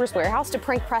Mark Rober's warehouse to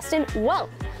prank Preston? Well,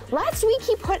 last week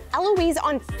he put Eloise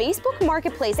on Facebook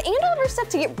Marketplace and all of her stuff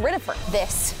to get rid of her.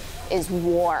 This is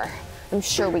war. I'm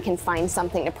sure we can find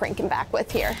something to prank him back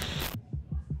with here.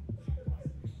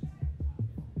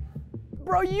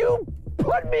 Bro, you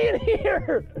put me in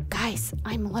here! Guys,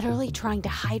 I'm literally trying to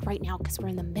hide right now because we're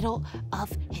in the middle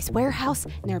of his warehouse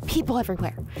and there are people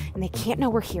everywhere and they can't know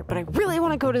we're here, but I really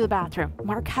want to go to the bathroom.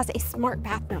 Mark has a smart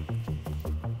bathroom.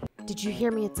 Did you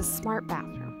hear me? It's a smart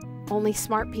bathroom. Only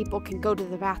smart people can go to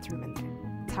the bathroom in there.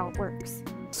 That's how it works.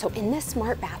 So in this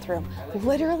smart bathroom,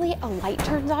 literally a light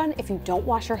turns on if you don't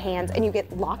wash your hands, and you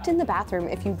get locked in the bathroom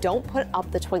if you don't put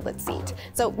up the toilet seat.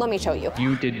 So let me show you.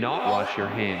 You did not wash your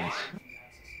hands.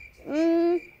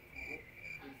 Oh,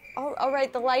 all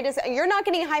right, the light is, you're not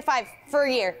getting a high five for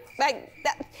a year. Like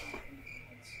that.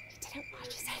 He didn't wash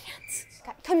his hands.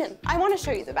 Come in, I want to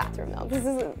show you the bathroom though.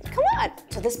 Come on.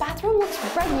 So this bathroom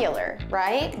looks regular,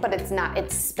 right? But it's not,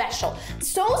 it's special.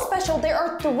 So special, there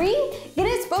are 3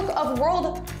 Guinness Book of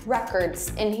World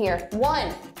Records in here.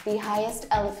 1, the highest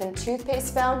elephant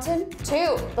toothpaste fountain.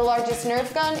 2, the largest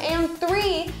Nerf gun. And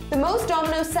 3, the most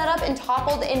dominoes set up and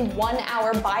toppled in 1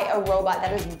 hour by a robot.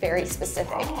 That is very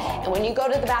specific. And when you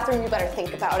go to the bathroom, you better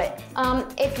think about it.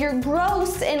 If you're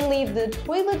gross and leave the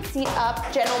toilet seat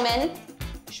up, gentlemen,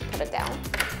 you should put it down.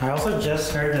 I also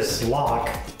just heard this lock.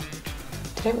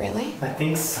 Did it really? I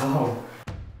think so.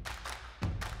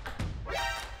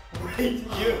 Wait,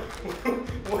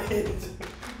 wait.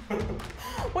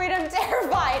 Wait, I'm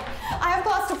terrified. I have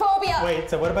claustrophobia. Wait,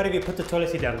 so what about if you put the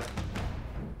toilet seat down?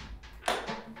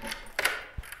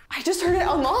 I just heard it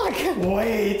unlock.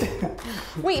 Wait.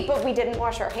 Wait, but we didn't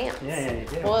wash our hands. Yeah, you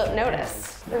did. Well,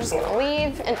 notice. We're just gonna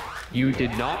leave and... You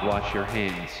did not wash your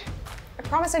hands. I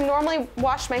promise I normally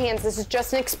wash my hands. This is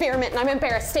just an experiment and I'm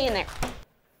embarrassed. Stay in there.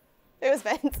 It was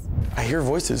Vince. I hear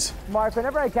voices. Mark,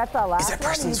 whenever I get that last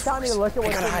one, you tell me to look at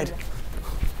what I gotta hide.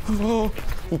 Oh,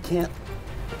 he can't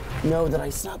know that I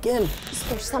snuck in.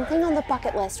 There's something on the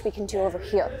bucket list we can do over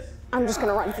here. I'm just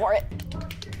gonna run for it.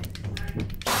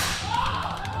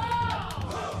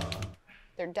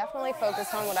 They're definitely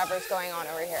focused on whatever's going on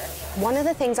over here. One of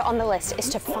the things on the list is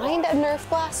to find a Nerf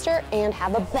blaster and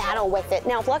have a battle with it.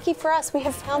 Now, lucky for us, we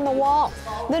have found the wall.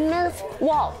 The Nerf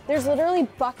wall. There's literally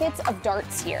buckets of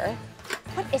darts here.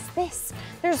 What is this?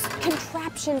 There's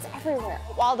contraptions everywhere.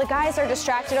 While the guys are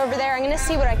distracted over there, I'm gonna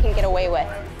see what I can get away with.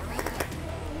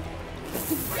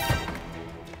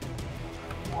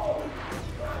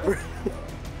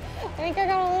 I think I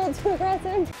got a little too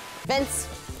aggressive. Vince,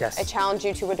 yes. I challenge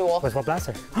you to a duel. With what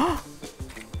blaster?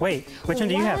 Wait, which one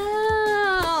do you have?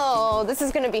 Oh, this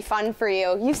is gonna be fun for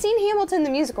you. You've seen Hamilton the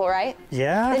musical, right?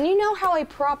 Yeah. Then you know how a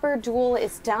proper duel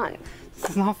is done.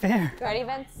 This is not fair. Ready,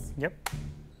 Vince? Yep.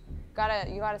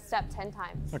 You gotta step 10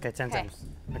 times. Okay, 10 times.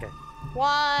 Okay.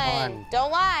 1.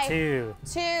 Don't lie. 2.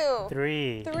 2.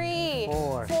 3. 3.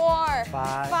 4. 4. 5.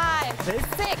 5. 6.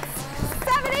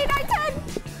 7, 8, 9, 10.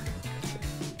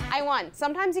 I won.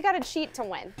 Sometimes you gotta cheat to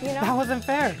win, you know? That wasn't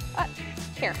fair.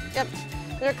 Here, yep.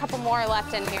 There are a couple more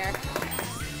left in here.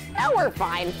 Now we're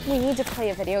fine. We need to play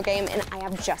a video game, and I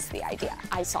have just the idea.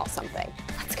 I saw something.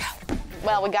 Let's go.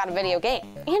 Well, we got a video game,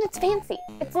 and it's fancy.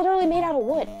 It's literally made out of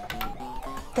wood.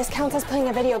 This counts as playing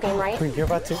a video game, right? Wait, you're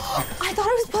about to... I thought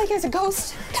I was playing as a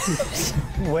ghost.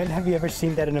 When have you ever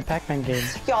seen that in a Pac-Man game?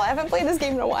 Y'all, I haven't played this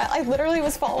game in a while. I literally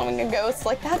was following a ghost.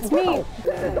 Like, that's me.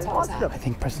 This is awesome. I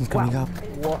think Preston's coming up.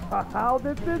 Wow,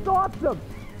 this is awesome.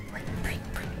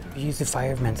 You use the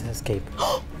fireman's escape.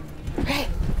 Okay.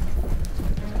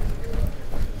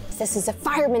 This is a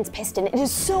fireman's piston. It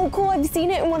is so cool. I've seen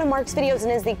it in one of Mark's videos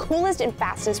and it is the coolest and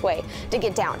fastest way to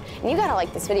get down. And you gotta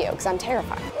like this video because I'm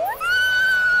terrified.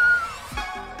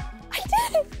 I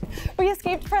did it! We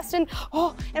escaped Preston.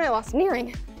 Oh, and I lost an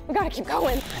earring. We gotta keep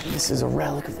going. This is a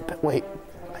relic of the wait,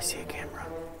 I see a camera.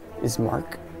 Is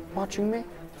Mark watching me?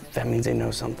 That means they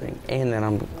know something. And then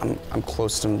I'm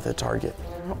close to the target.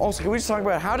 Also, can we just talk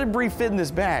about how did Bree fit in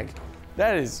this bag?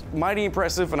 That is mighty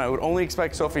impressive, and I would only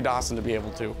expect Sophie Dawson to be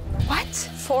able to. What?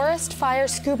 Forest fire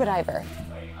scuba diver.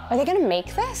 Are they gonna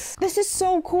make this? This is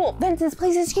so cool. Vince, this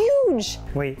place is huge.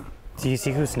 Wait, do you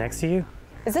see who's next to you?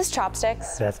 Is this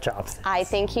Chopsticks? That's Chopsticks. I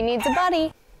think he needs a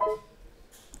buddy.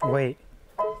 Wait.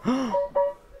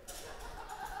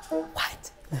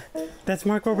 What? That's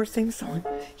Mark Roberstein's song.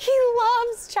 He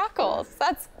loves Chuckles.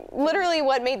 That's literally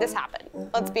what made this happen.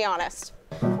 Let's be honest.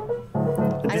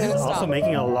 This is also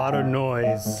making a lot of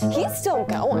noise. He's still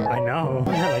going. I know.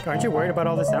 Like, aren't you worried about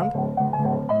all the sound?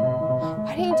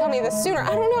 Why didn't you tell me this sooner?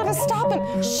 I don't know how to stop him.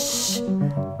 Shh.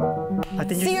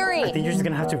 Siri. I think you're just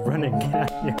gonna have to run and get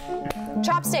out of here.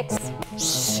 Chopsticks.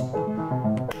 Shh.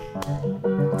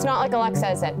 It's not like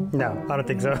Alexa, is it? No, I don't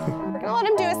think so. We're gonna let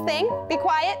him do his thing. Be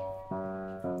quiet.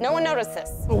 No one noticed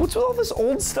this. What's with all this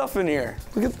old stuff in here?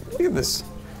 Look at this.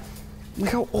 Look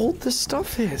how old this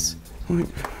stuff is. Can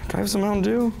I have some Mountain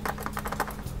Dew?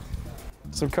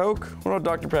 Some Coke? What about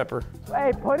Dr. Pepper?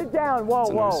 Hey, put it down. Whoa,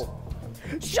 whoa.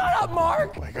 Shut up,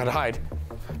 Mark! I gotta hide.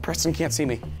 Preston can't see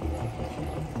me.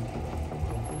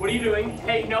 What are you doing?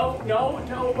 Hey, no,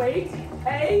 wait.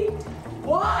 Hey,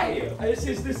 why? This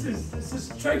is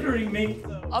triggering me.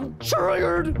 I'm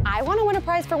triggered. I want to win a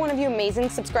prize for one of you amazing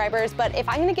subscribers, but if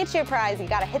I'm gonna get you a prize, you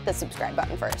gotta hit the subscribe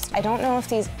button first. I don't know if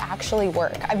these actually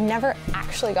work. I've never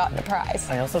actually gotten a prize.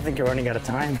 I also think you're running out of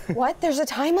time. What? There's a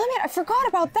time limit? I forgot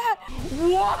about that.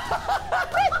 What?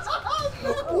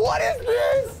 What is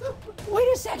this? Wait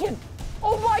a second.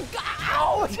 Oh my God!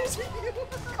 Ow!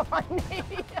 Come on, Nate.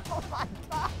 Oh my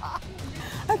God.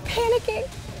 I'm panicking.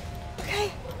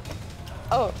 Okay.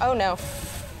 Oh no.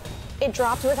 It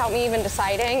dropped without me even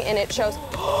deciding, and it shows.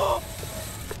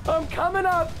 I'm coming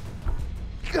up.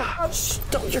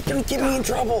 Stop, you're gonna get me in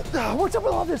trouble. What's up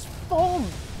with all this foam?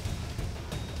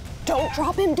 Don't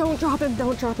drop him, don't drop him,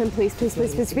 don't drop him, please, please,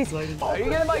 please, please, please. Are you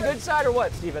getting my good side or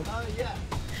what, Steven? Yeah.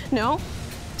 No?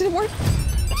 Did it work?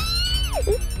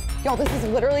 Y'all, this is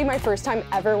literally my first time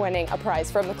ever winning a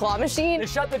prize from the claw machine. You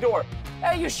shut the door.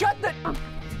 Hey, you shut the...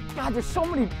 God, there's so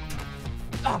many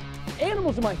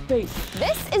animals in my face.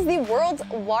 This is the world's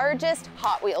largest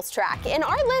Hot Wheels track, and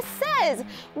our list says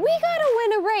we gotta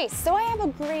win a race, so I have a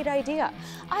great idea.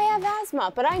 I have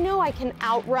asthma, but I know I can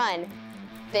outrun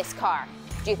this car.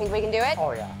 Do you think we can do it?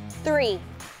 Oh, yeah. 3,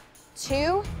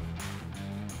 2,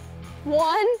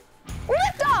 1,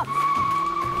 lift off!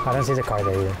 I don't see the car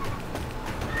there either.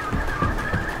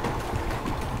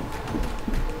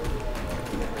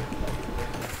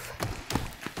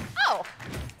 Oh,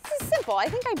 this is simple. I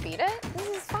think I beat it. This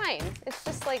is fine. It's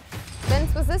just like,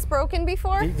 Vince, was this broken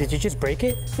before? Did you just break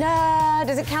it? Nah,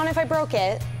 does it count if I broke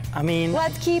it? I mean...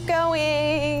 Let's keep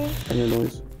going.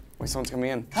 Noise. Wait, someone's coming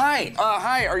in. Hi,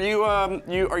 hi. Are you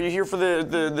here for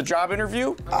the job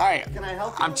interview? Hi. Can I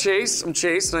help you? I'm Chase.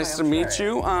 Nice to meet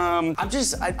you. I'm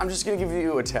just gonna give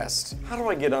you a test. How do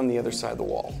I get on the other side of the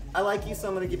wall? I like you, so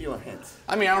I'm gonna give you a hint.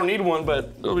 I mean, I don't need one,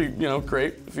 but it'll be,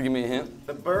 great if you give me a hint.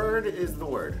 The bird is the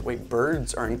word. Wait,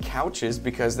 birds are in couches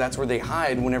because that's where they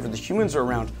hide whenever the humans are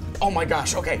around. Oh my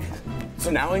gosh, okay.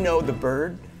 So now I know the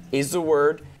bird is the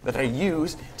word that I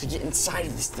use to get inside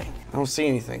of this thing. I don't see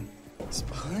anything. It's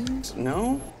behind?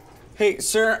 No? Hey,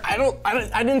 sir,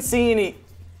 I didn't see any.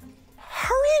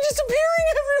 How are you disappearing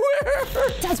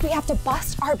everywhere? Does we have to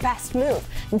bust our best move?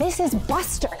 This is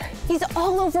Buster. He's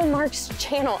all over Mark's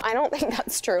channel. I don't think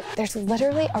that's true. There's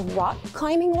literally a rock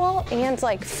climbing wall and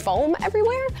like foam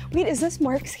everywhere. Wait, is this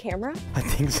Mark's camera? I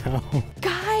think so.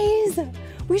 Guys,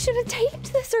 we should have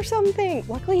taped this or something.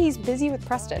 Luckily, he's busy with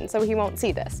Preston, so he won't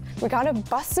see this. We gotta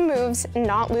bust some moves and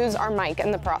not lose our mic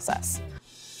in the process.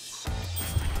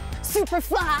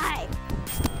 Superfly!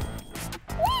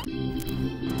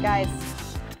 Guys,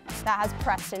 that has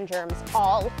Preston germs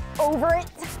all over it.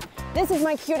 This is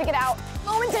my cue to get out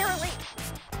momentarily,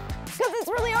 because it's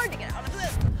really hard to get out of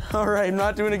this. All right, I'm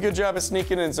not doing a good job of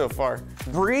sneaking in so far.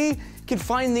 Bree can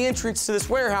find the entrance to this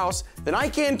warehouse, then I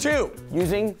can too,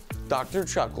 using Dr.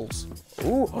 Chuckles.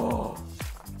 Ooh,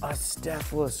 a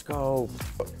stethoscope.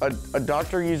 A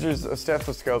doctor uses a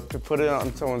stethoscope to put it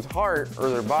on someone's heart or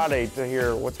their body to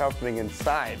hear what's happening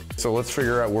inside. So let's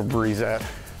figure out where Bree's at.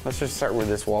 Let's just start with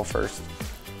this wall first.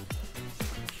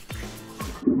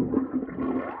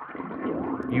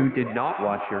 You did not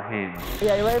wash your hands.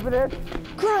 Yeah, you ready for this?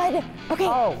 Good.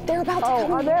 Okay, they're about to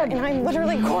come over, and I'm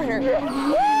literally cornered.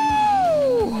 Woo!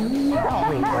 Oh,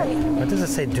 wait, what does it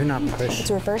say? Do not push.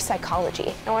 It's reverse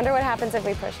psychology. I wonder what happens if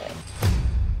we push it.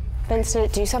 Vince, did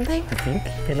it do something? I think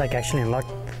it like actually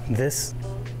unlocked This,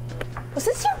 Was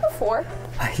this here before?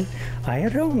 I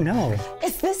don't know.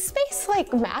 Is this space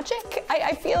like magic?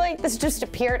 I feel like this just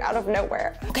appeared out of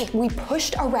nowhere. Okay, we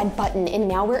pushed a red button and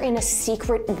now we're in a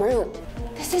secret room.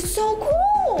 This is so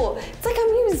cool. It's like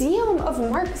a museum of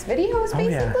Mark's videos,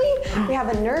 basically. Yeah. We have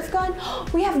a Nerf gun.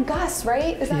 We have Gus,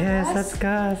 right? Is that Yes, Gus? that's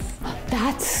Gus.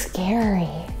 That's scary.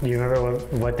 Do you remember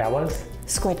what that was?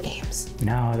 Squid Games.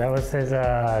 No, that was his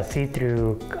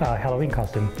see-through Halloween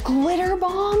costume. Glitter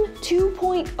Bomb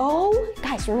 2.0?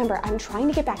 Guys, remember, I'm trying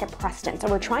to get back at Preston, so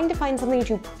we're trying to find something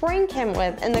to prank him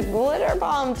with, and the Glitter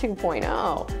Bomb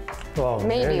 2.0. Well,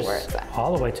 Maybe where it's at.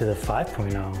 all the way to the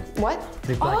 5.0. What?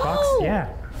 The black box?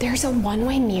 Yeah. There's a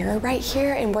one-way mirror right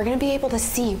here, and we're gonna be able to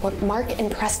see what Mark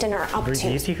and Preston are up Do to.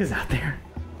 you see who's out there?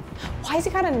 Why has he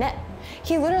got a net?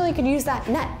 He literally could use that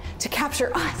net to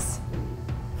capture us.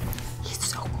 He's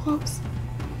so close.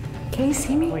 Can you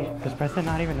see me? Wait, does Preston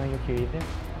not even know you're here either?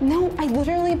 No, I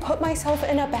literally put myself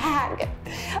in a bag.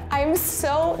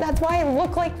 That's why I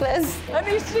look like this. Let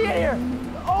me see it here.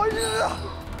 Oh, yeah.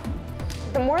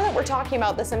 The more that we're talking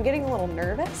about this, I'm getting a little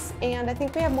nervous, and I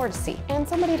think we have more to see, and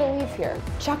somebody to leave here.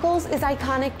 Chuckles is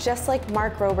iconic just like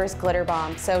Mark Rober's Glitter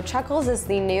Bomb, so Chuckles is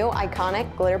the new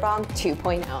iconic Glitter Bomb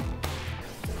 2.0.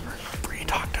 Bree,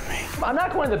 talk to me. I'm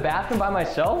not going to the bathroom by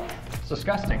myself. It's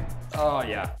disgusting. Oh,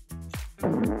 yeah.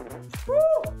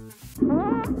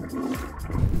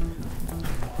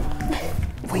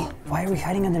 Wait, why are we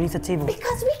hiding underneath the table?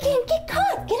 Because we can't get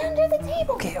caught. Get under the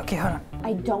table. Okay, hold on.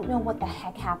 I don't know what the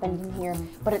heck happened in here,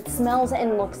 but it smells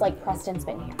and looks like Preston's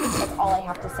been here. That's all I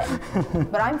have to say.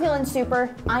 But I'm feeling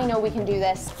super. I know we can do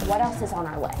this. What else is on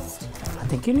our list? I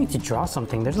think you need to draw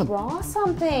something. There's a Draw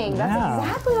something. Yeah. That's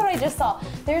exactly what I just saw.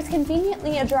 There's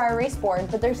conveniently a dry erase board,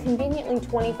 but there's conveniently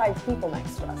 25 people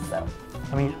next to us, so.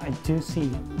 I mean, I do see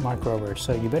Mark Rober,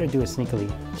 so you better do it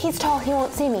sneakily. He's tall, he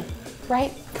won't see me,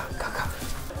 right? Go.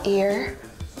 Ear,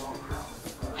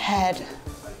 head,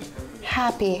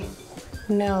 happy,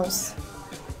 nose,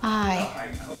 eye,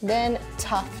 then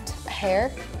tuft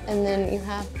hair, and then you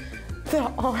have the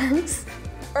arms.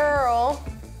 Earl,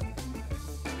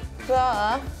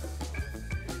 the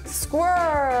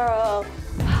squirrel.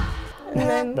 And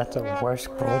then That's the worst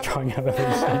scroll drawing I've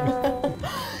ever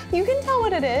seen. you can tell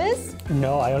what it is.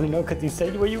 No, I only know because you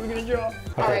said what you were gonna draw.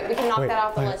 All right, we can knock that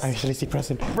off the list. I actually see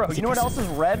Preston. Bro, you know what else is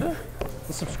red?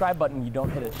 The subscribe button, you don't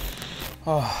hit it.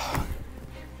 Oh,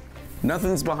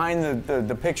 nothing's behind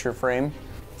the picture frame.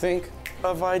 Think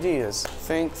of ideas.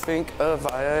 Think of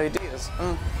ideas.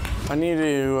 I need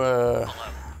to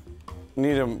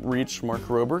reach Mark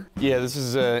Rober. Yeah, this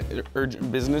is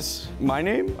urgent business. My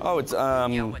name? Oh, it's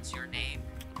Yeah, what's your name?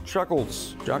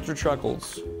 Chuckles, Dr.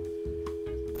 Chuckles.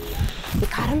 We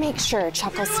gotta make sure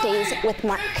Chuckles stays with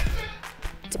Mark.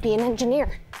 To be an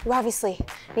engineer, you obviously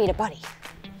need a buddy.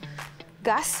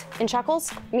 Gus and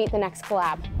Chuckles meet the next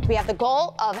collab. We have the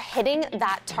goal of hitting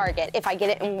that target. If I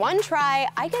get it in one try,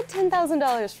 I get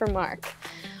 $10,000 from Mark.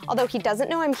 Although he doesn't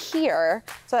know I'm here,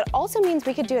 so that also means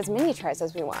we could do as many tries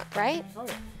as we want, right? Oh,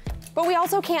 yeah. But we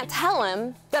also can't tell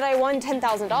him that I won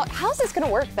 $10,000. How's this gonna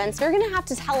work, Vince? You're gonna have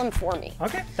to tell him for me.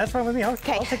 Okay, that's fine with me. I'll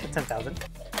take the 10,000.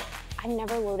 I've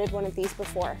never loaded one of these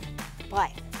before,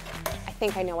 but I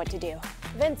think I know what to do.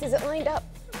 Vince, is it lined up?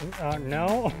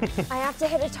 No. I have to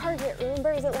hit a target,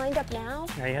 remember? Is it lined up now?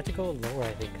 Yeah, you have to go lower,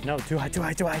 I think. No, too high. Too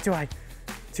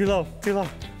low.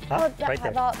 Oh, right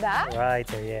there. About that? Right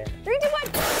there, yeah. 3, 2,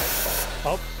 1.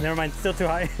 Oh, never mind, still too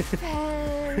high.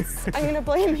 Vince, I'm gonna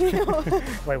blame you.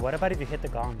 Wait, what about if you hit the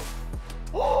gong?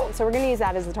 So we're gonna use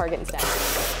that as the target instead.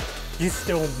 You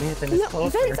still missed and it's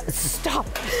closer. Vince, stop.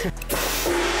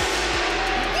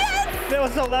 That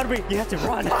was so loud, you have to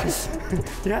run.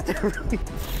 You have to run.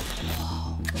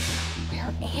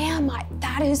 Where am I?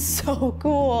 That is so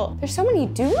cool. There's so many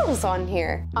doodles on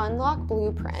here. Unlock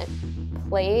blueprint.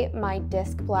 Play my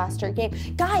disc blaster game.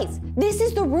 Guys, this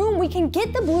is the room we can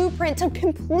get the blueprint to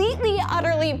completely,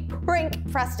 utterly prank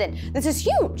Preston. This is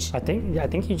huge. I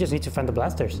think you just need to find the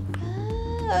blasters.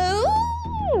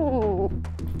 Oh.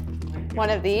 One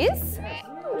of these.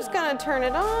 I'm just gonna turn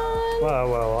it on.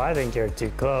 Whoa, I think you're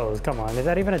too close. Come on, is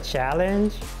that even a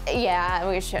challenge? Yeah,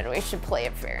 we should play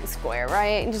it fair and square,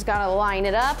 right? You just gotta line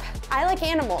it up. I like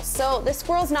animals, so this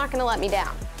squirrel's not gonna let me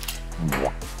down.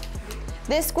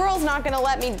 This squirrel's not gonna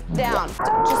let me down.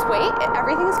 Just wait,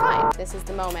 everything's fine. This is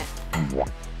the moment.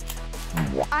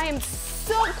 I am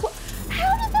so close.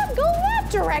 How did that go that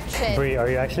direction? Bree, are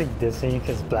you actually dissing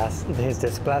his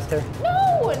disc blaster?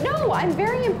 No, I'm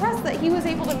very impressed that he was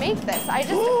able to make this. I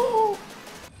just...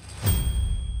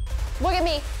 Look at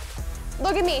me.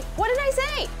 Look at me. What did I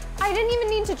say? I didn't even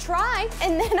need to try,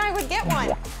 and then I would get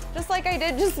one. Just like I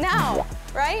did just now.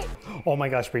 right? Oh my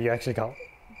gosh, Brie, you actually got.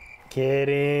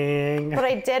 Kidding. But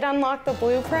I did unlock the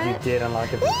blueprint. You did unlock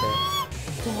the blueprint.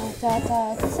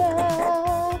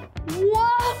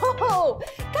 Whoa!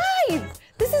 Guys,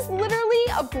 this is literally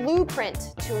a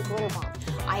blueprint to a glitter bomb.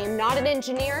 I am not an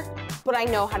engineer, but I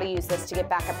know how to use this to get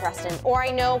back at Preston, or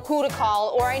I know who to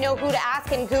call, or I know who to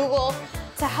ask in Google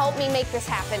to help me make this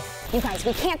happen. You guys,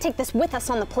 we can't take this with us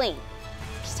on the plane.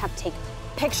 We just have to take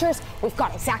pictures. We've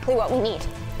got exactly what we need.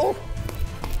 Oh!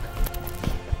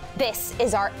 This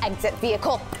is our exit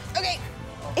vehicle. Okay,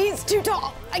 he's too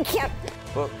tall. I can't.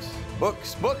 Books,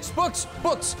 books, books, books,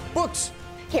 books, books.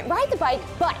 Can't ride the bike,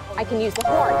 but I can use the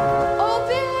horn.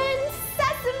 Open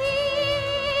sesame!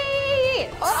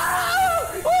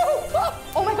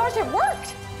 Oh my gosh, it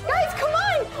worked! Guys, come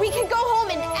on! We can go home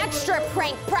and extra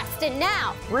prank Preston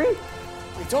now. Brie?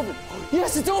 It's open.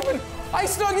 Yes, it's open! I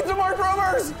snuck into Mark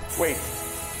Roberts! Wait,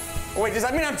 does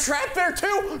that mean I'm trapped there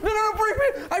too? No, break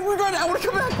me! I want to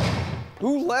come back!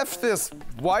 Who left this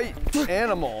white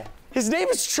animal? His name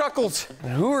is Chuckles.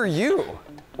 And who are you?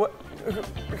 What?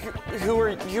 Who are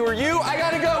you? I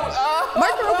gotta go.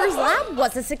 Mark Rober's lab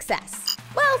was a success.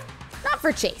 Well, not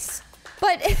for Chase.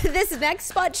 But this next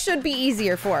spot should be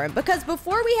easier for him because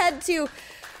before we head to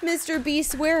Mr.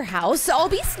 Beast's warehouse, I'll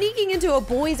be sneaking into a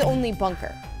boys-only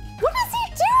bunker. What is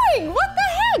he doing? What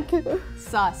the heck?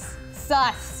 Sus.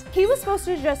 He was supposed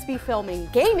to just be filming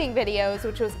gaming videos,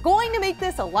 which was going to make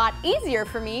this a lot easier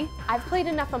for me. I've played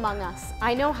enough Among Us.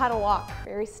 I know how to walk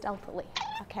very stealthily,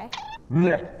 okay?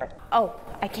 Oh,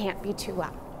 I can't be too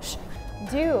loud. Shh.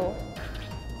 Do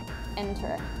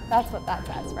enter. That's what that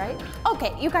says, right?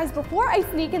 Okay, you guys, before I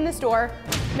sneak in this door,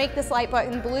 make this light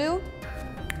button blue.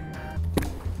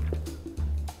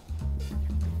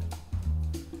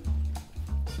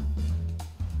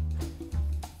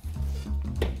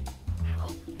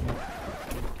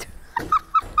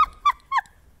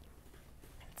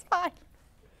 It's fine.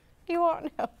 You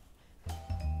won't know.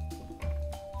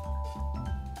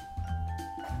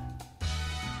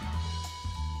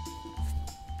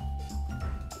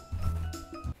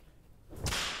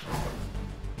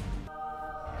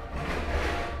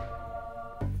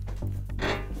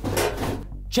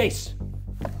 Chase,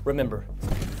 remember,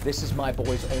 this is my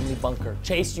boy's only bunker.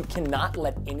 Chase, you cannot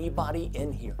let anybody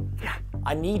in here. Yeah.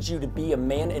 I need you to be a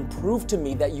man and prove to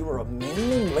me that you are a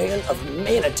manly man of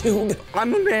manitude.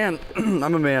 I'm a man.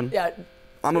 I'm a man. Yeah.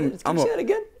 Can you say that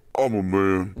again? I'm a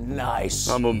man. Nice.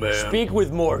 I'm a man. Speak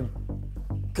with more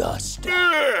gusto.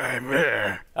 Yeah,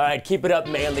 man. All right, keep it up,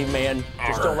 manly man.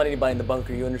 Just don't let anybody in the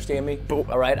bunker, you understand me?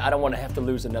 All right, I don't want to have to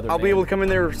lose another I'll man. be able to come in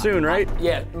there soon, right?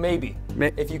 Yeah, maybe.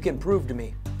 If you can prove to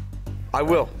me. I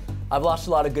will. I've lost a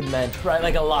lot of good men, right?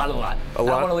 Like a lot. A lot? I don't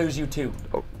want to lose you too.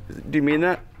 Oh, do you mean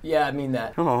that? Yeah, I mean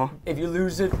that. Oh. If you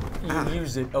lose it, you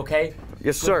use it, okay?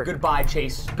 Yes, sir. Goodbye,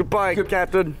 Chase. Goodbye,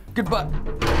 Captain. Goodbye.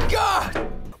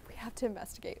 God! We have to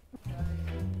investigate.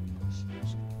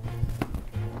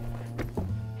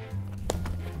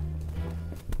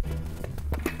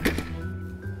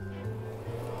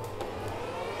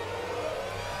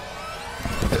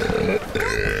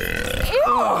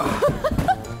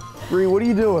 Bree, what are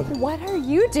you doing? What are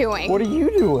you doing? What are you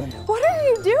doing? What are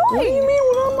you doing? What do you mean,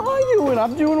 what am I doing?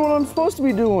 I'm doing what I'm supposed to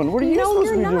be doing. What are you supposed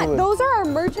to be doing? No, you're not. Those are our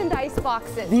merchandise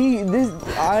boxes.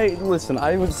 Listen,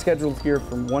 I was scheduled here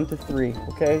from 1 to 3,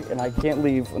 okay? And I can't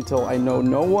leave until I know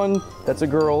no one that's a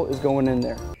girl is going in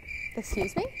there.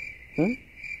 Excuse me? Hmm?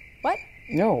 What?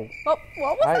 No. What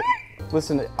was that?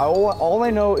 Listen, all I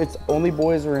know, it's only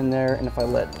boys are in there, and if I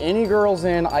let any girls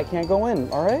in, I can't go in,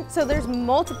 all right? So there's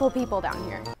multiple people down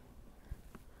here.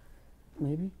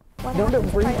 Maybe. No,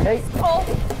 Bree, hey. Oh.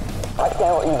 I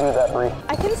can't let you do that, Bree.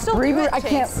 I can still Bree, do it, I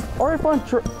can't. Chase. All right, fine.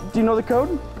 Do you know the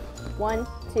code? 1,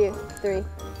 2, 3,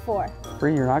 4.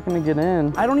 Bree, you're not gonna get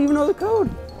in. I don't even know the code.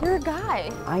 You're a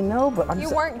guy. I know, but You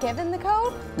weren't given the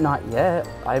code? Not yet.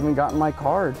 I haven't gotten my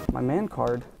card, my man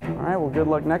card. All right, well, good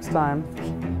luck next time.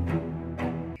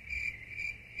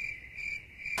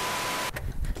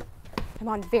 I'm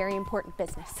on very important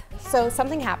business. So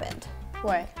something happened.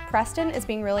 What? Preston is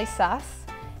being really sus,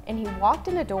 and he walked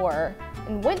in a door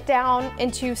and went down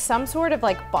into some sort of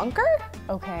like bunker?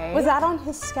 Okay. Was that on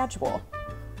his schedule?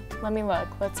 Let me look.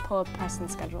 Let's pull up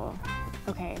Preston's schedule.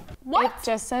 Okay. What? It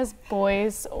just says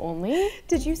boys only.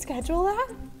 Did you schedule that?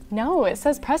 No, it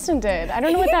says Preston did. I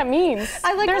don't know what that means.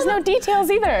 There's no details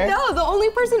either. No, the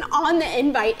only person on the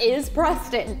invite is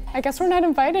Preston. I guess we're not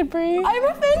invited, Bree. I'm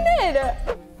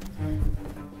offended.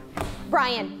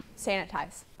 Brian,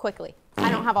 sanitize, quickly. I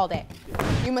don't have all day.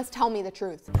 You must tell me the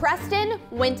truth. Preston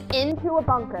went into a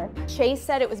bunker. Chase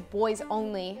said it was boys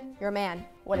only. You're a man.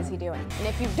 What is he doing? And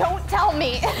if you don't tell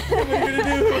me,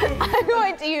 I'm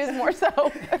going to use more soap.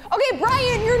 Okay,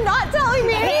 Brian, you're not telling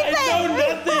me anything. I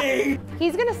know nothing.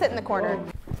 He's gonna sit in the corner.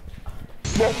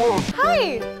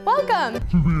 Hi, welcome.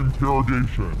 To the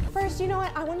interrogation. First, you know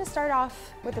what? I want to start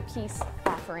off with a peace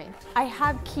offering. I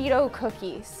have keto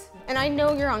cookies, and I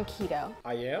know you're on keto.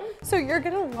 I am? So you're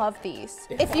gonna love these.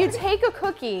 If you take a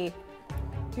cookie,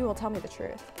 you will tell me the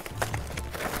truth.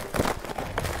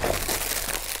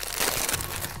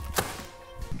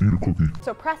 Eat a cookie.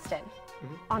 So Preston,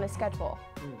 on his schedule,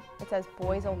 it says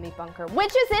boys only bunker,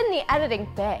 which is in the editing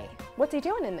bay. What's he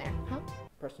doing in there, huh?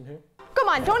 Preston who? Come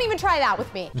on, don't even try that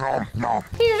with me. No, no.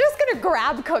 He's just gonna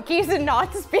grab cookies and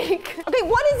not speak. Okay,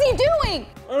 what is he doing?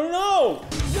 I don't know.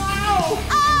 No!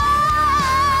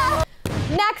 Ah!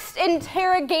 Next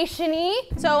interrogation-y.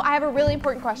 So I have a really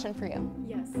important question for you.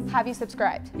 Yes. Have you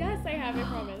subscribed? Yes, I have, I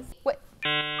promise. What?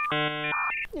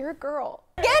 You're a girl.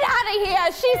 Get out of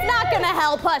here! She's not gonna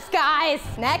help us, guys.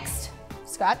 Next,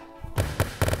 Scott.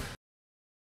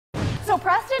 So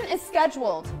Preston is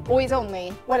scheduled, boys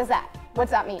only. What is that?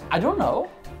 What's that mean? I don't know.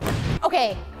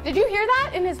 Okay, did you hear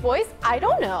that in his voice? I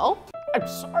don't know. I'm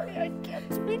sorry, I can't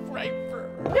speak right for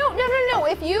her. No.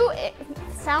 If you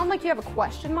sound like you have a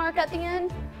question mark at the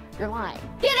end, you're lying.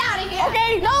 Get out of here!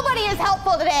 Okay. Nobody is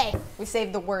helpful today. We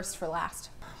saved the worst for last.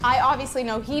 I obviously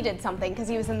know he did something because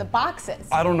he was in the boxes.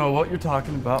 I don't know what you're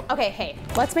talking about. Okay, hey,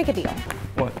 let's make a deal.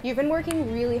 What? You've been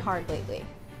working really hard lately.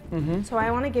 So I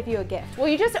want to give you a gift. Will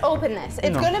you just open this?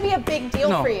 It's going to be a big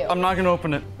deal for you. I'm not going to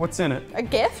open it. What's in it? A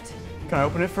gift? Can I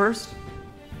open it first?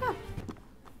 Yeah.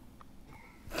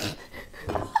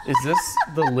 Is this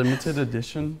the limited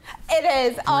edition? It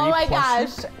is. Oh my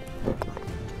gosh.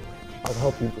 I'll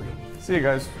help you, Bree. See you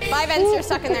guys. My vents are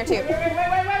stuck in there too.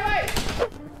 Wait.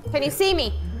 Can you see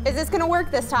me? Is this going to work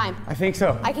this time? I think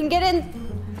so. I can get in.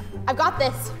 I've got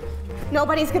this.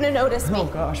 Nobody's gonna notice me. Oh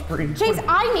gosh, Bree. Chase,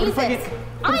 I need this. I need this.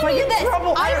 I'm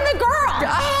the girl.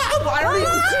 I don't even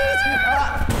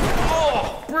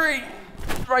oh, Bree.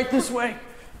 Right this way.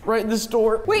 Right this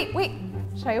door. Wait.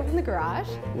 Should I open the garage?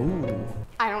 Ooh.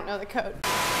 I don't know the code.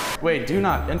 Wait, do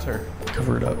not enter.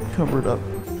 Cover it up. Cover it up.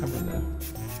 Cover that.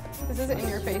 This isn't in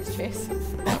your face, Chase.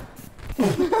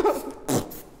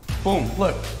 Boom.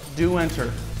 Look. Do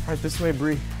enter. Right this way,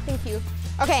 Bree. Thank you.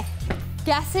 Okay.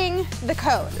 Guessing the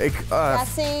code.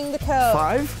 Guessing the code.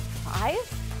 5?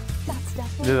 5? That's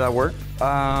definitely. Did that work?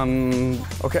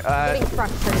 Okay. Getting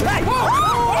frustrated. Hey!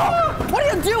 What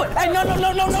are you doing? Hey, no.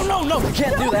 You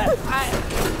can't do that.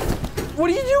 What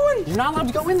are you doing? You're not allowed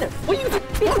to go in there. What are you doing?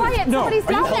 Be quiet. No. Somebody's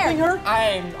Are you down helping there. her?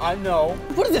 I know.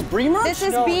 What is this, Bree merch? This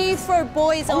is B for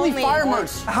boys only. Fire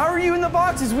merch. How are you in the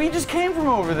boxes? We just came from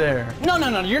over there. No.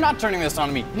 You're not turning this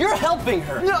on me. You're helping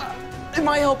her. No. Am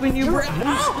I helping you, Bree?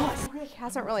 He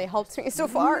hasn't really helped me so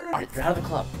far. All right, you're out of the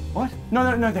club. What? No.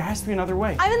 There has to be another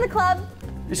way. I'm in the club.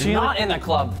 Is she You're not in the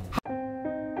club.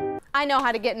 I know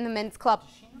how to get in the men's club,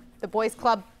 the boys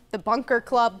club, the bunker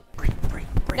club. Bree.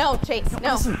 No, Chase,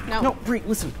 no. No, Bree,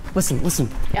 listen.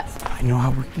 Yes. I know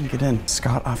how we're gonna get in.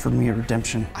 Scott offered me a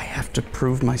redemption. I have to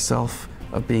prove myself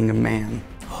of being a man.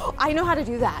 I know how to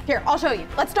do that. Here, I'll show you.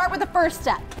 Let's start with the first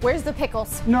step. Where's the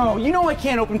pickles? No, you know I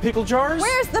can't open pickle jars.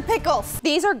 Where's the pickles?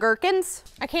 These are gherkins.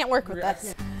 I can't work with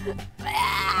this.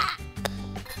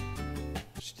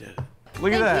 She did it.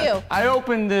 Look at that. Thank you. I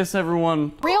opened this,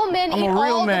 everyone. Real men I'm eat a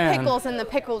real all man. the pickles in the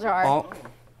pickle jar. Oh,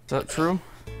 is that true?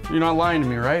 You're not lying to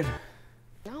me, right?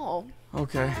 No.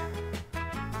 Okay.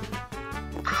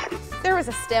 There was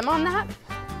a stem on that.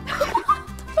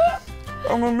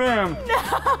 I'm a man.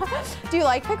 Do you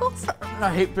like pickles?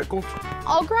 I hate pickles.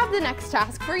 I'll grab the next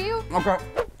task for you. Okay.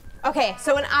 Okay,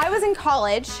 so when I was in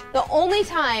college, the only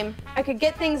time I could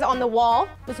get things on the wall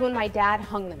was when my dad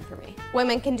hung them for me.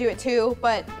 Women can do it too,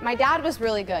 but my dad was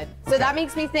really good. So that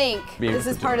makes me think this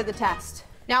is part of the test.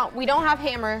 Now, we don't have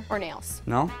hammer or nails.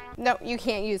 No? No, you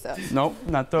can't use those. Nope,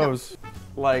 not those. No.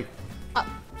 Like,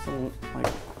 some, like.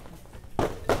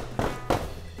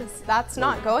 That's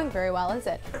not going very well, is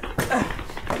it?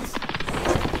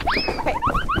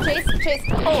 Okay, Chase,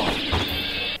 oh.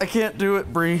 I can't do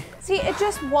it, Bree. See, it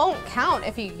just won't count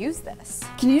if you use this.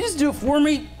 Can you just do it for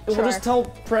me? Sure. We'll just tell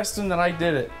Preston that I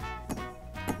did it.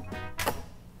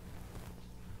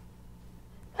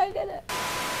 I did it.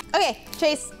 Okay,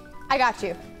 Chase, I got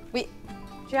you. Did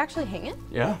you actually hang it?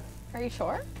 Yeah. Are you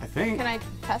sure? I think. Can I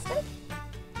test it?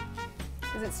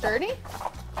 Is it sturdy?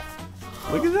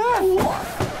 Look at that.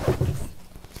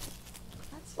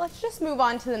 Let's just move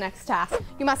on to the next task.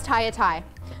 You must tie a tie.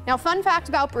 Now, fun fact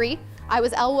about Bree, I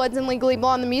was Elle Woods in Legally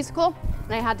Blonde the musical,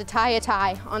 and I had to tie a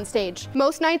tie on stage.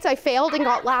 Most nights I failed and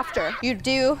got laughter. You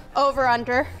do over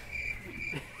under.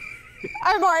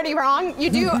 I'm already wrong. You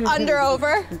do under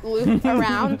over, loop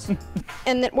around,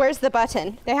 and then where's the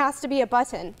button? There has to be a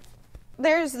button.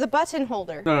 There's the button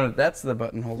holder. No, that's the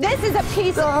button holder. This is a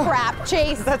piece of crap,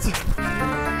 Chase.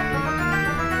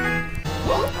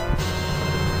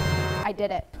 I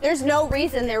did it. There's no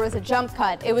reason there was a jump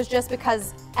cut. It was just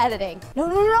because editing.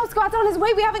 No, Scott's on his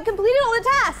way. We haven't completed all the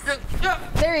tasks.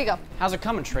 There you go. How's it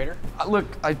coming, Trader? Look,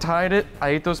 I tied it. I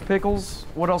ate those pickles.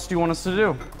 What else do you want us to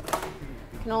do?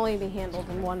 Can only be handled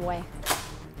in one way.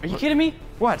 Are you kidding me?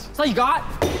 What? That's all you got?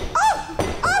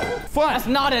 Fun. That's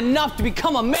not enough to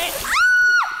become a man.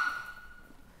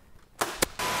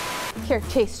 Here,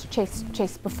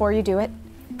 Chase, before you do it,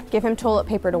 give him toilet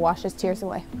paper to wash his tears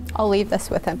away. I'll leave this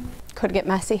with him. Could get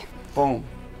messy. Boom.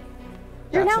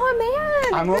 You're now a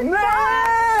man. I'm a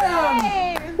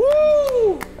man!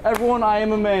 Woo! Everyone, I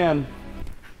am a man.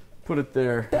 Put it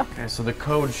there. Okay, so the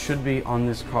code should be on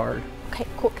this card. Okay,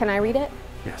 cool. Can I read it?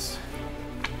 Yes.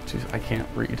 Jeez, I can't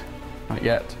read. Not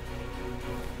yet.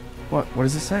 What? What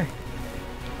does it say?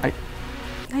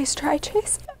 Nice try,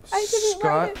 Chase. I didn't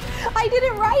Scott? write it. I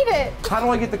didn't write it. How do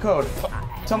I get the code?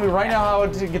 Tell me right now how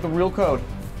to get the real code.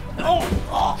 Ow!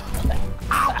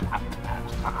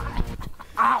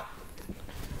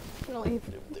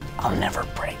 I'll never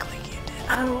break like you did.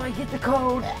 How do I get the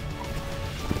code?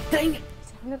 Dang it.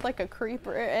 Sounded like a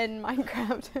creeper in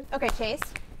Minecraft. Okay, Chase.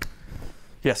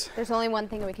 Yes. There's only one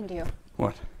thing we can do.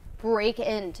 What? Break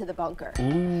into the bunker.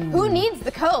 Ooh. Who needs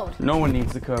the code? No one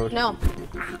needs the code. No.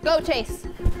 Go, Chase.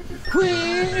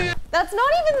 That's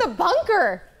not even the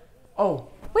bunker. Oh.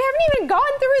 We haven't even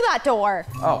gone through that door.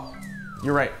 Oh,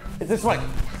 you're right. It's this way.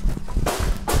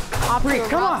 Bree,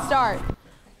 come on. Start.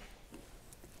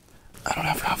 I don't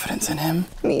have confidence in him.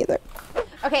 Me either.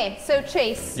 Okay, so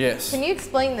Chase. Yes. Can you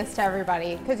explain this to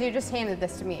everybody? Because you just handed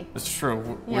this to me. It's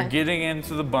true. Yeah. We're getting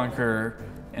into the bunker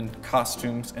in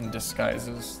costumes and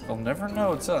disguises. They'll never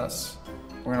know it's us.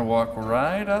 We're gonna walk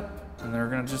right up, and they're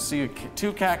gonna just see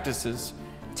two cactuses.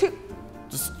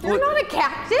 You're not a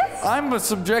cactus? I'm a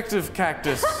subjective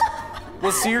cactus.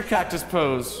 Let's see your cactus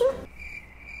pose.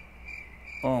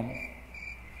 Boom.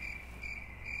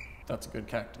 That's a good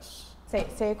cactus.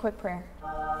 Say a quick prayer.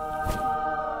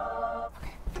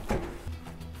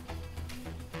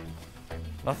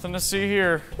 Nothing to see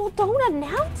here. Well, don't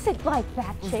announce it like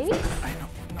that, Chase.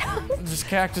 Just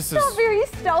cactuses. Not very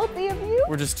stealthy of you.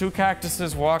 We're just two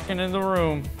cactuses walking in the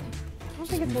room. I don't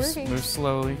think it's working. Move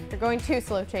slowly. You're going too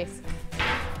slow, Chase.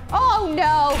 Oh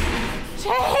no,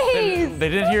 Chase! They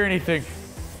didn't hear anything.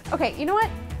 Okay, you know what?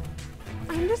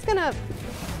 I'm just gonna.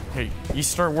 Hey, you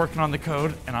start working on the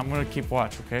code, and I'm gonna keep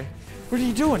watch, okay? What are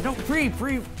you doing? No, Bree.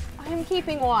 I'm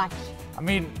keeping watch. I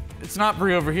mean, it's not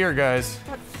Bree over here, guys.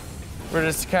 We're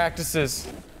just cactuses.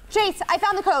 Chase, I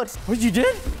found the code. What, you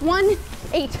did?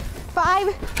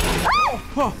 185.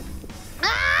 Oh.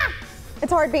 Ah!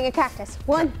 It's hard being a cactus.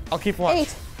 I'll keep watch.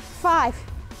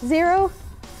 18500.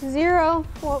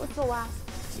 What was the last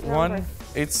number?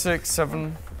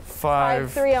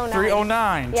 18675 309.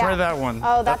 309. Yeah. Try that one.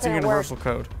 Oh, that's a didn't universal work.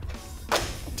 code.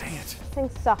 Dang it.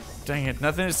 Things suck. Dang it.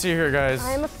 Nothing to see here, guys.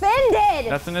 I'm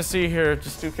offended. Nothing to see here.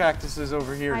 Just two cactuses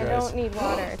over here, I guys. don't need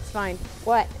water. It's fine.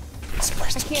 What? It's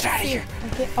Preston. Get out of here.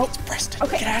 Oh, it's Preston.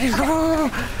 Okay. Get out of here. Go.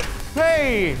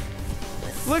 Hey.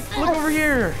 Look over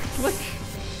here. Look.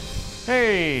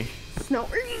 Hey. It's not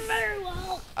working very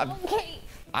well. Okay.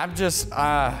 I'm just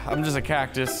a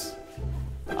cactus.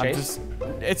 Chase?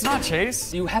 It's not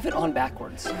Chase. You have it on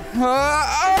backwards. Whoa,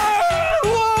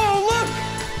 look!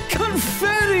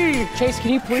 Confetti! Chase,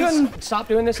 can you please stop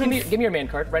doing this? Give me your man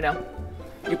card right now.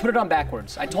 You put it on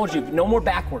backwards. I told you, no more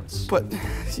backwards. But give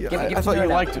I it to thought me you right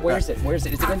liked now. it. Where is it? Where is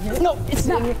it? Is it in here? No, it's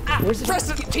not. Where's it?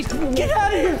 Preston, Chase, get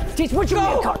out of here! Chase, what's your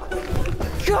man card?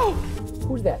 Go!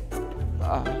 Who's that?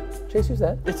 Chase, who's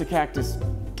that? It's a cactus.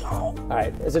 All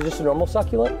right, is it just a normal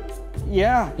succulent?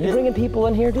 Yeah. You bringing people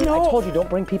in here, dude? No. I told you, don't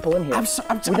bring people in here. I'm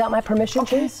Without my permission,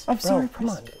 okay. Chase? I'm sorry, Come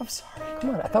on. I'm sorry.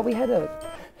 Come on, I thought we had a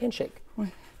handshake.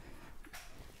 Wait.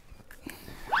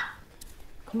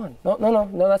 Come on. No,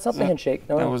 that's not the handshake.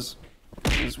 No, That was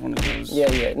one of those.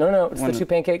 Yeah. No, it's the two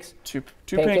pancakes. Two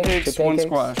pancakes, one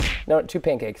squash. No, two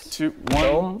pancakes.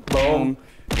 Boom.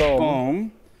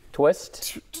 Boom.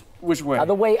 Twist. Which way?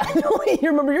 The way, you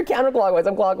remember you're counterclockwise,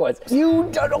 I'm clockwise. You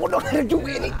don't know how to do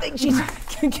anything. Jesus,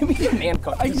 give me your man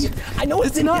card. I know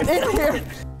it's not in here.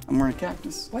 I'm wearing a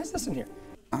cactus. Why is this in here?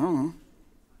 I don't know.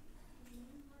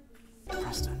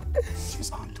 Preston, she's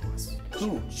on to us.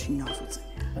 Who? She knows what's in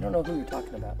here. I don't know who you're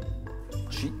talking about.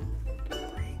 She?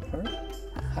 Her?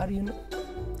 How do you know?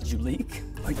 Did you leak?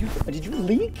 Did you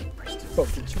leak? Bro,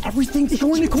 everything's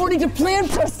going according to plan,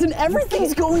 Preston.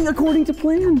 Everything's going according to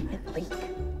plan.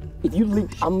 If you leak,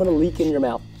 I'm gonna leak in your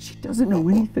mouth. She doesn't know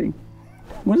anything.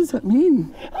 What does that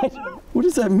mean? What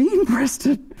does that mean,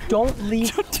 Preston? Don't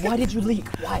leak. Why did you leak?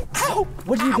 Why? Ow!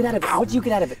 What did you get out of it? What did you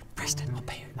get out of it? Preston, I'll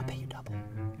pay you double.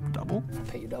 Double? I'll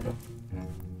pay you double.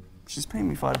 She's paying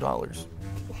me $5.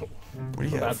 What do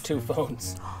you About have? 2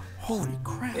 phones. Holy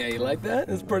crap. Yeah, you like that?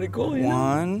 It's pretty cool. Yeah.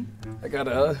 1. I got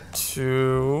a.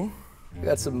 2. I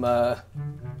got some. What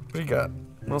do you got?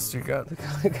 What else do you got?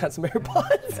 I got some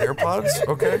AirPods. AirPods?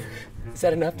 Okay. Is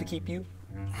that enough to keep you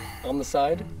on the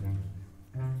side?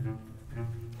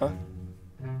 Huh?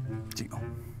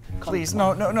 Please,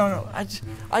 no.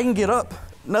 I can get up.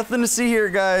 Nothing to see here,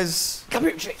 guys. Come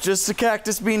here, Chase. Just a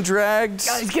cactus being dragged.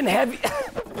 God, he's getting heavy.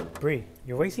 Bree,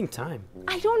 you're wasting time.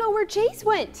 I don't know where Chase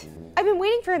went. I've been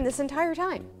waiting for him this entire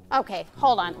time. Okay,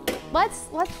 hold on. Let's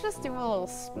just do a little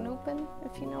snooping,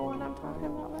 if you know what I'm talking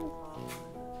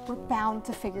about. We're bound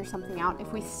to figure something out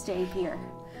if we stay here.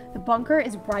 The bunker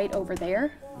is right over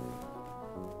there.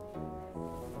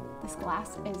 This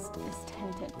glass is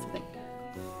tinted so that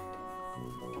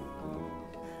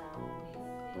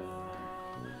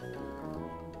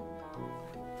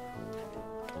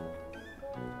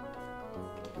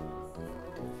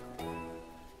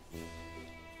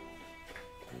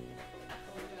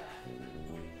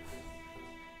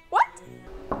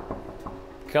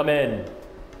Come in.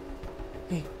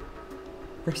 Hey,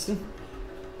 Preston.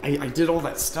 I did all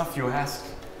that stuff you asked.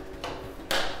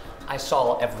 I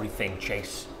saw everything,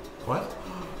 Chase. What?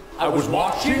 I was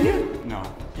watching you. No.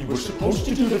 You were supposed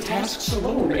to do the tasks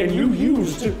alone, and you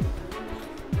used the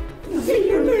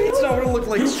fingernail. That's not what it looked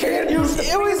like. You can't use the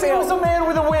It was a man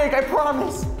with a wig, I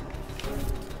promise.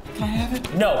 Can I have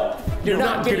it? No, you're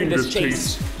not getting this,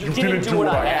 Chase. You didn't do what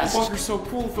I asked. Bunker's so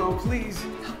cool, though, please.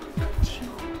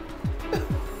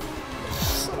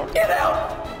 Get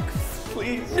out!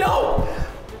 Please. No!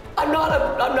 I'm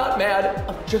not mad.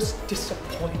 I'm just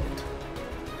disappointed.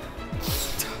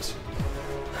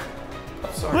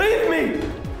 I'm sorry. Leave me!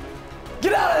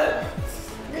 Get out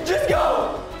of it! Just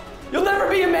go! You'll never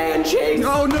be a man, Chase!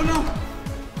 No.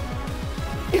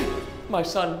 My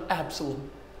son, Absalom.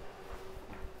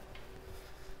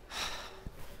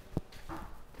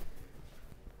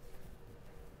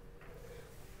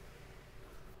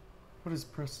 What has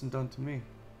Preston done to me?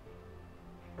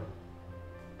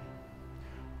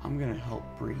 I'm gonna help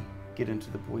Bree get into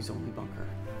the boys-only bunker.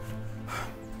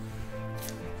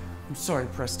 I'm sorry,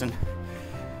 Preston.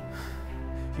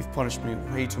 You've punished me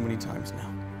way too many times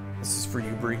now. This is for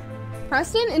you, Bree.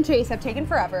 Preston and Chase have taken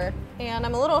forever, and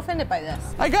I'm a little offended by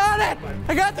this. I got it!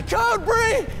 I got the code,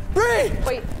 Bree! Bree!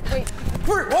 Wait.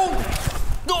 Bree!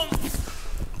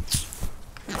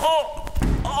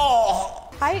 Oh!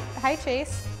 Hi,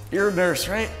 Chase. You're a nurse,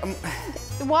 right?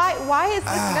 Why is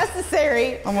this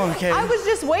necessary? I'm okay. I was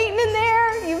just waiting in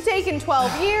there. You've taken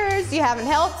 12 years. You haven't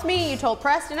helped me. You told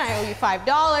Preston I owe you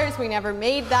 $5. We never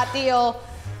made that deal.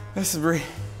 Listen, Bree.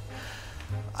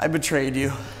 I betrayed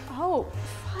you. Oh,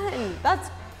 fun.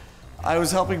 I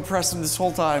was helping Preston this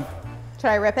whole time.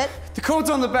 Should I rip it? The code's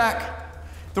on the back.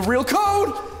 The real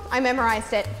code! I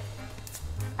memorized it.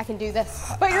 I can do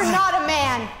this. But you're not a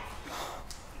man.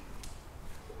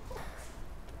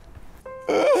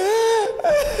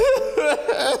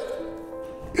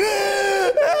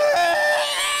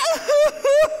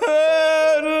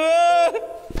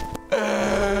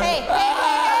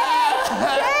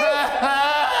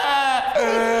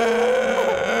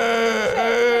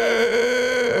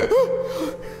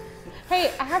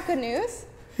 Hey, I have good news.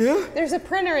 Yeah? There's a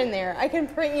printer in there. I can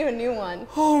print you a new one.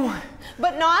 Oh my.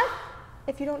 But not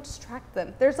if you don't distract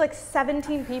them. There's like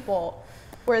 17 people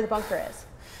where the bunker is.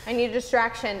 I need a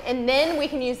distraction, and then we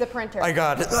can use the printer. I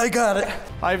got it.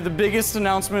 I have the biggest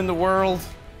announcement in the world.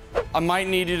 I might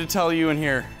need you to tell you in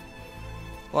here.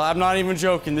 Well, I'm not even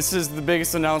joking. This is the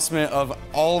biggest announcement of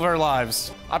all of our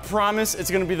lives. I promise it's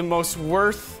gonna be the most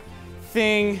worth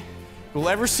thing you'll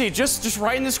ever see. Just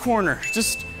right in this corner.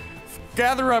 Just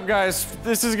gather up, guys.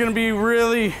 This is gonna be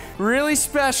really, really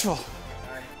special.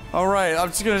 All right,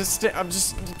 I'm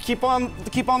just keep on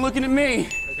looking at me.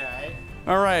 Okay.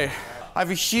 All right. I have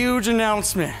a huge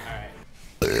announcement. All right.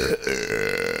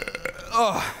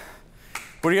 Oh,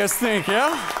 what do you guys think?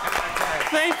 Yeah?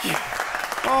 Thank you.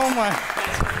 Oh my.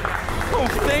 Oh,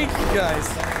 thank you guys.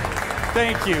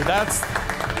 Thank you.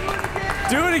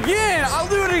 Do it again. I'll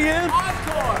do it again.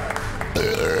 Encore.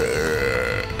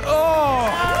 Oh.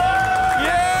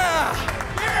 Yeah.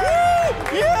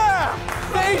 Woo! Yeah.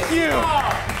 Thank you.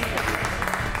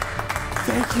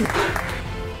 Thank you.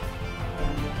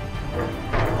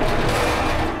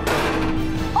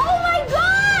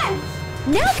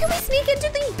 Now can we sneak into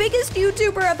the biggest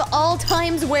YouTuber of all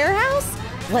time's warehouse?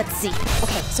 Let's see.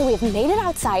 Okay, so we have made it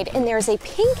outside and there's a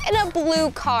pink and a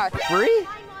blue car. Bree?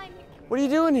 What are you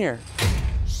doing here?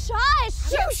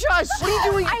 Shush! You shush! What are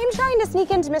you doing? I am trying to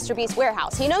sneak into Mr. Beast's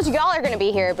warehouse. He knows y'all are gonna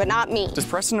be here, but not me. Does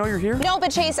Preston know you're here? No,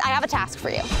 but Chase, I have a task for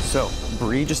you. So,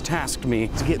 Bree just tasked me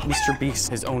to get Mr. Beast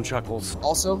his own chuckles.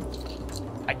 Also,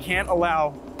 I can't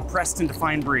allow Preston to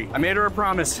find Bree. I made her a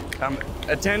promise.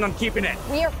 Intend on keeping it.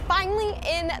 We are finally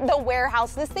in the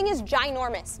warehouse. This thing is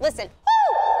ginormous. Listen.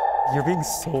 You're being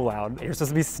so loud. You're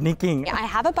supposed to be sneaking. I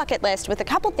have a bucket list with a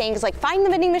couple things like find the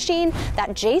vending machine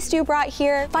that Jay Stu brought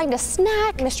here, find a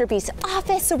snack, Mr. Beast's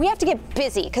office. So we have to get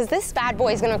busy because this bad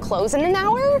boy is gonna close in an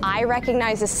hour. I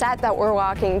recognize the set that we're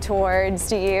walking towards.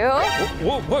 Do you?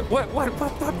 What? Where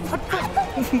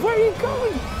are you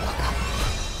going?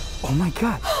 Oh my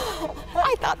God.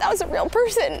 I thought that was a real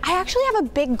person. I actually have a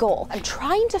big goal. I'm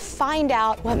trying to find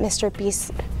out what Mr.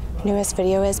 Beast's newest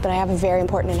video is, but I have a very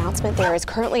important announcement. There is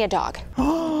currently a dog.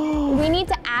 We need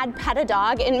to add pet a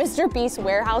dog in Mr. Beast's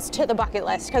warehouse to the bucket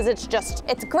list because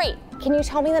it's great. Can you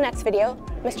tell me the next video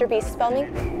Mr. Beast is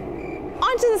filming?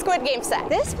 Onto the Squid Game set.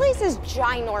 This place is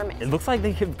ginormous. It looks like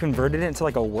they have converted it into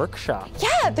like a workshop.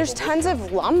 Yeah, there's tons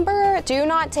of lumber. Do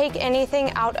not take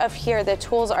anything out of here. The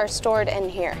tools are stored in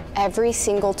here. Every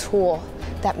single tool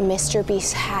that Mr.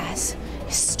 Beast has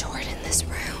is stored in this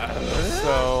room.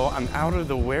 So I'm out of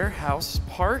the warehouse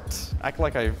part. Act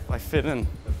like I fit in.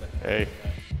 Hey.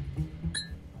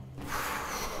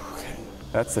 Okay,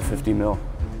 that's the 50 mil.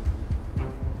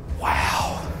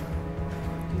 Wow.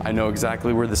 I know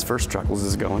exactly where this first Chuckles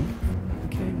is going.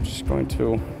 Okay, I'm just going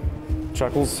to,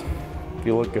 Chuckles,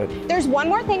 you look good. There's one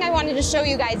more thing I wanted to show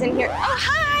you guys in here. Oh,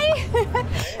 hi!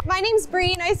 My name's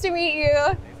Bree, nice to meet you.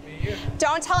 Nice to meet you.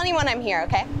 Don't tell anyone I'm here,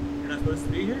 okay? You're not supposed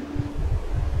to be here?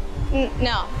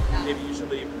 No. Maybe you should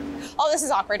leave. Oh, this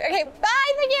is awkward. Okay,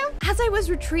 bye, thank you. As I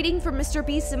was retreating from Mr.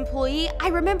 Beast's employee, I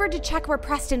remembered to check where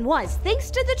Preston was,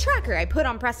 thanks to the tracker I put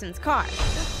on Preston's car.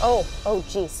 Oh,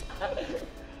 jeez.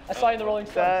 I saw you in the Rolling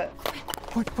Stones.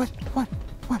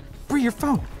 What? Bree, your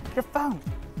phone. Your phone.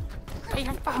 Bree,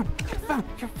 your phone.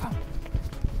 Your phone.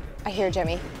 I hear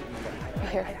Jimmy. I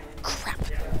hear. Crap.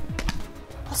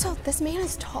 Also, this man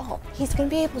is tall. He's gonna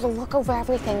be able to look over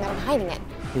everything that I'm hiding in.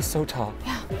 He's so tall.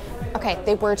 Yeah. Okay,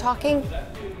 they were talking,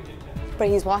 but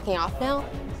he's walking off now,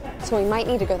 so we might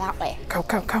need to go that way. Go.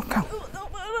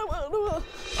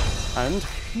 And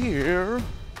here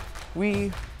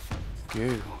we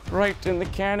go. Right in the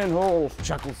cannon hole.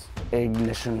 Chuckles.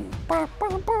 Ignition.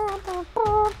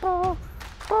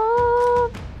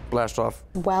 Blast off.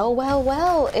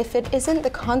 Well, if it isn't the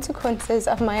consequences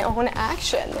of my own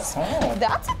actions. Oh.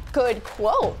 That's a good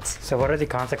quote. So what are the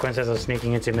consequences of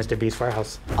sneaking into Mr. Beast's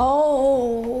warehouse?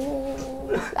 Oh,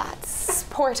 that's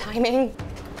poor timing.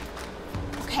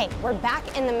 Okay, we're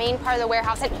back in the main part of the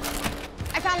warehouse and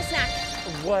I found a snack.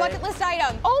 What? Bucket list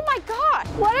item. Oh my gosh,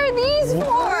 what are these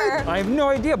for? I have no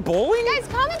idea. Bowling? Guys,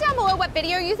 comment down below what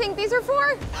video you think these are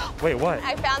for. Wait, what?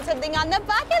 I found something on the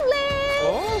bucket list.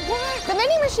 Oh, what? The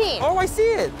vending machine. Oh, I see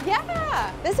it.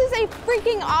 Yeah, this is a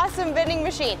freaking awesome vending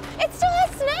machine. It still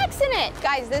has snacks in it.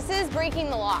 Guys, this is breaking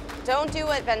the law. Don't do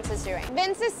what Vince is doing.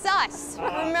 Vince is sus,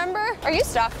 remember? Are you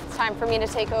stuck? It's time for me to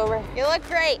take over. You look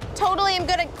great. Totally am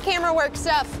good at camera work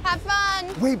stuff. Have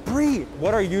fun. Wait, Bree,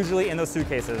 what are usually in those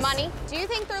suitcases? Money. Do you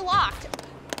think they're locked?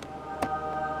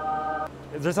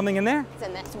 Is there something in there? It's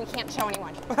in this. We can't show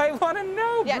anyone. I want to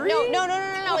know, Yeah, Bree.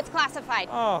 no. It's classified.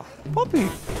 Oh, puppy.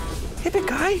 Hey, big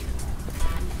guy.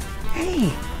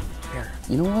 Hey. Here,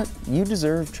 you know what? You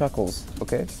deserve Chuckles,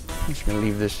 okay? I'm just gonna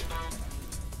leave this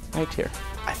right here.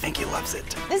 I think he loves it.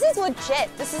 This is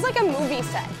legit. This is like a movie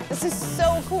set. This is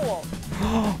so cool.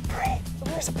 Oh, Bree,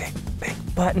 there's a big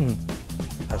button.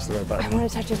 Touch the red button. I want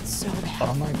to touch it so bad.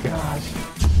 Oh my gosh.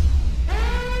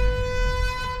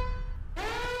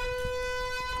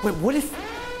 Wait, what if?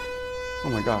 Oh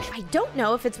my gosh. I don't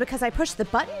know if it's because I pushed the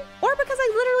button or because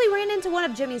I literally ran into one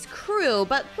of Jimmy's crew,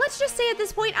 but let's just say at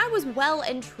this point I was well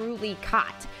and truly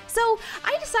caught. So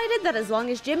I decided that as long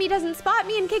as Jimmy doesn't spot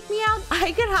me and kick me out,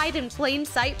 I could hide in plain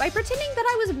sight by pretending that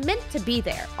I was meant to be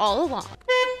there all along.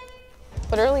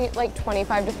 Literally like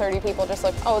 25 to 30 people just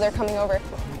look, oh, they're coming over.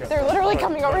 They're literally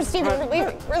coming over, Steven,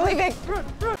 we're leaving.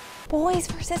 Boys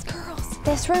versus girls.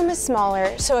 This room is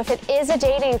smaller, so if it is a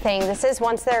dating thing, this is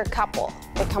once they're a couple.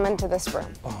 They come into this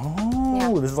room.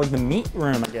 Oh, this is like the meat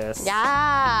room, I guess.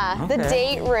 Yeah, the Okay.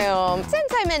 date room. Since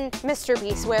I'm in Mr.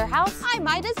 Beast's warehouse, I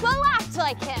might as well act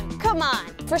like him. Come on.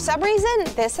 For some reason,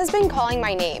 this has been calling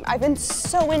my name. I've been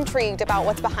so intrigued about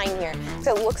what's behind here, because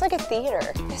it looks like a theater.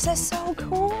 This is so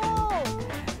cool.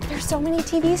 There's there's so many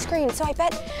TV screens. So I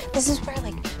bet this is where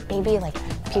like maybe like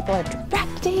people are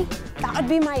directing. That would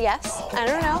be my guess. I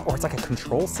don't know. Or it's like a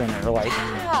control center, like.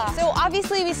 Yeah. So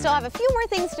obviously we still have a few more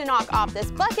things to knock off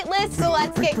this bucket list. So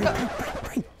let's get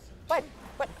going. What?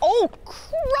 What? Oh,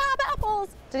 crab apples!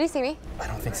 Did he see me? I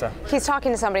don't think so. He's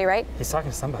talking to somebody, right? He's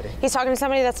talking to somebody. He's talking to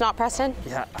somebody that's not Preston?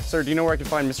 Yeah. Sir, do you know where I can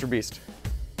find Mr. Beast?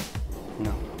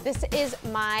 No. This is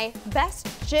my best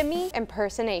Jimmy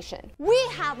impersonation. We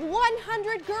have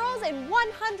 100 girls and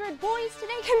 100 boys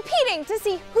today competing to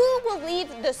see who will leave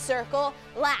the circle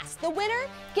last. The winner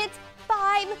gets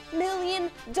 $5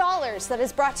 million. That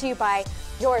is brought to you by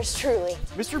yours truly.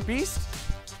 Mr. Beast?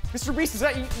 Mr. Beast, is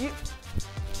that you?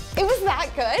 It was that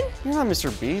good? You're not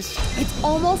Mr. Beast. It's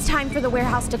almost time for the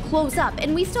warehouse to close up,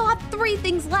 and we still have 3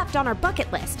 things left on our bucket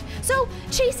list. So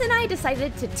Chase and I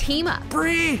decided to team up.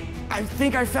 Bree, I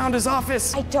think I found his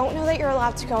office. I don't know that you're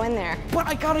allowed to go in there. But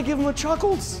I gotta give him a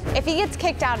chuckles. If he gets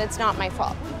kicked out, it's not my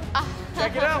fault.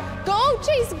 Check it out. Go,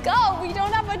 Chase, go. We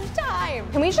don't have much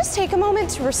time. Can we just take a moment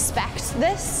to respect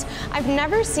this? I've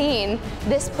never seen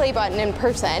this play button in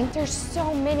person. There's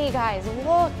so many, guys.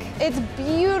 Look, it's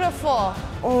beautiful.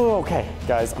 Oh, okay.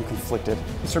 Guys, I'm conflicted.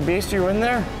 Mr. Beast, you in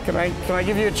there? Can I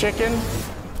give you a chicken?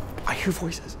 I hear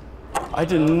voices. I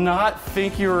did not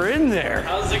think you were in there.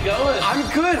 How's it going? I'm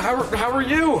good. How are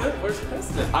you? Good. Where's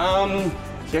Preston?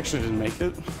 He actually didn't make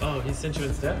it. Oh, he sent you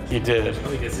instead? He did.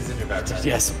 Oh, I guess he's in your backpack.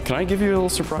 Yes. Can I give you a little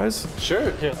surprise?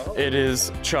 Sure. Yeah. It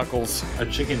is Chuckles. A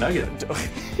chicken nugget.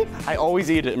 I always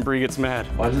eat it and Bree gets mad.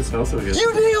 Why does it smell so good?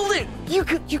 You nailed it!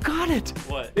 You got it!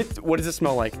 What? What does it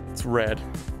smell like? It's red.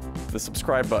 The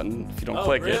subscribe button, if you don't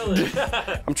click really?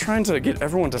 it. I'm trying to get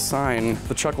everyone to sign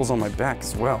the Chuckles on my back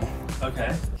as well.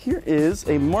 Okay. Here is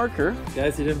a marker.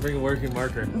 Guys, he didn't bring a working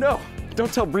marker. No,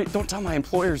 don't tell my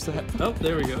employers that. Oh,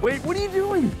 there we go. Wait, what are you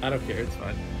doing? I don't care, it's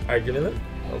fine. All right, give me that.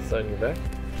 I'll sign your back.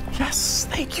 Yes,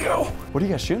 thank you. What are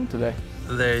you guys shooting today?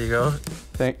 There you go.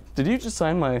 Did you just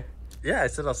sign my? Yeah, I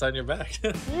said I'll sign your back.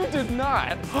 You did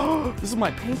not. This is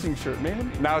my painting shirt,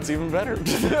 man. Now it's even better.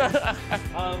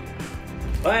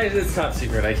 Well, it's top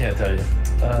secret, I can't tell you.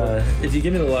 If you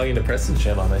give me the login to Preston's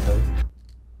channel, I might tell you.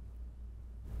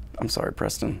 I'm sorry,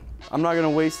 Preston. I'm not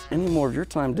gonna waste any more of your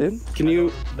time, dude. Can you?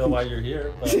 I don't know why you're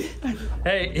here, but...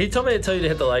 Hey, he told me to tell you to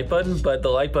hit the like button, but the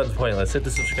like button's pointless. Hit the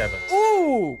subscribe button.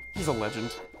 Ooh, he's a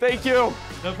legend. Thank you.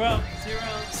 No problem. See you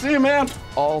around. See you, man.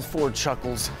 All 4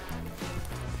 Chuckles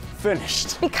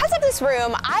finished. Because of this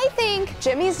room, I think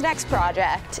Jimmy's next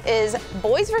project is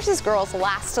Boys versus Girls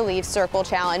Last to Leave Circle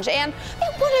Challenge, and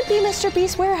it wouldn't be Mr.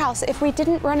 Beast's warehouse if we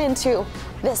didn't run into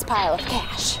this pile of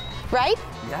cash, right?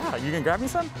 Yeah, you can grab me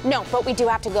some? No, but we do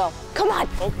have to go. Come on.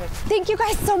 Okay. Thank you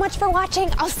guys so much for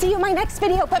watching. I'll see you in my next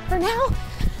video, but for now,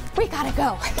 we gotta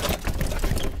go.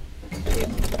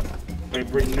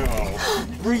 Wait, no.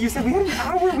 Bree, you said we had an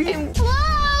hour. Fly!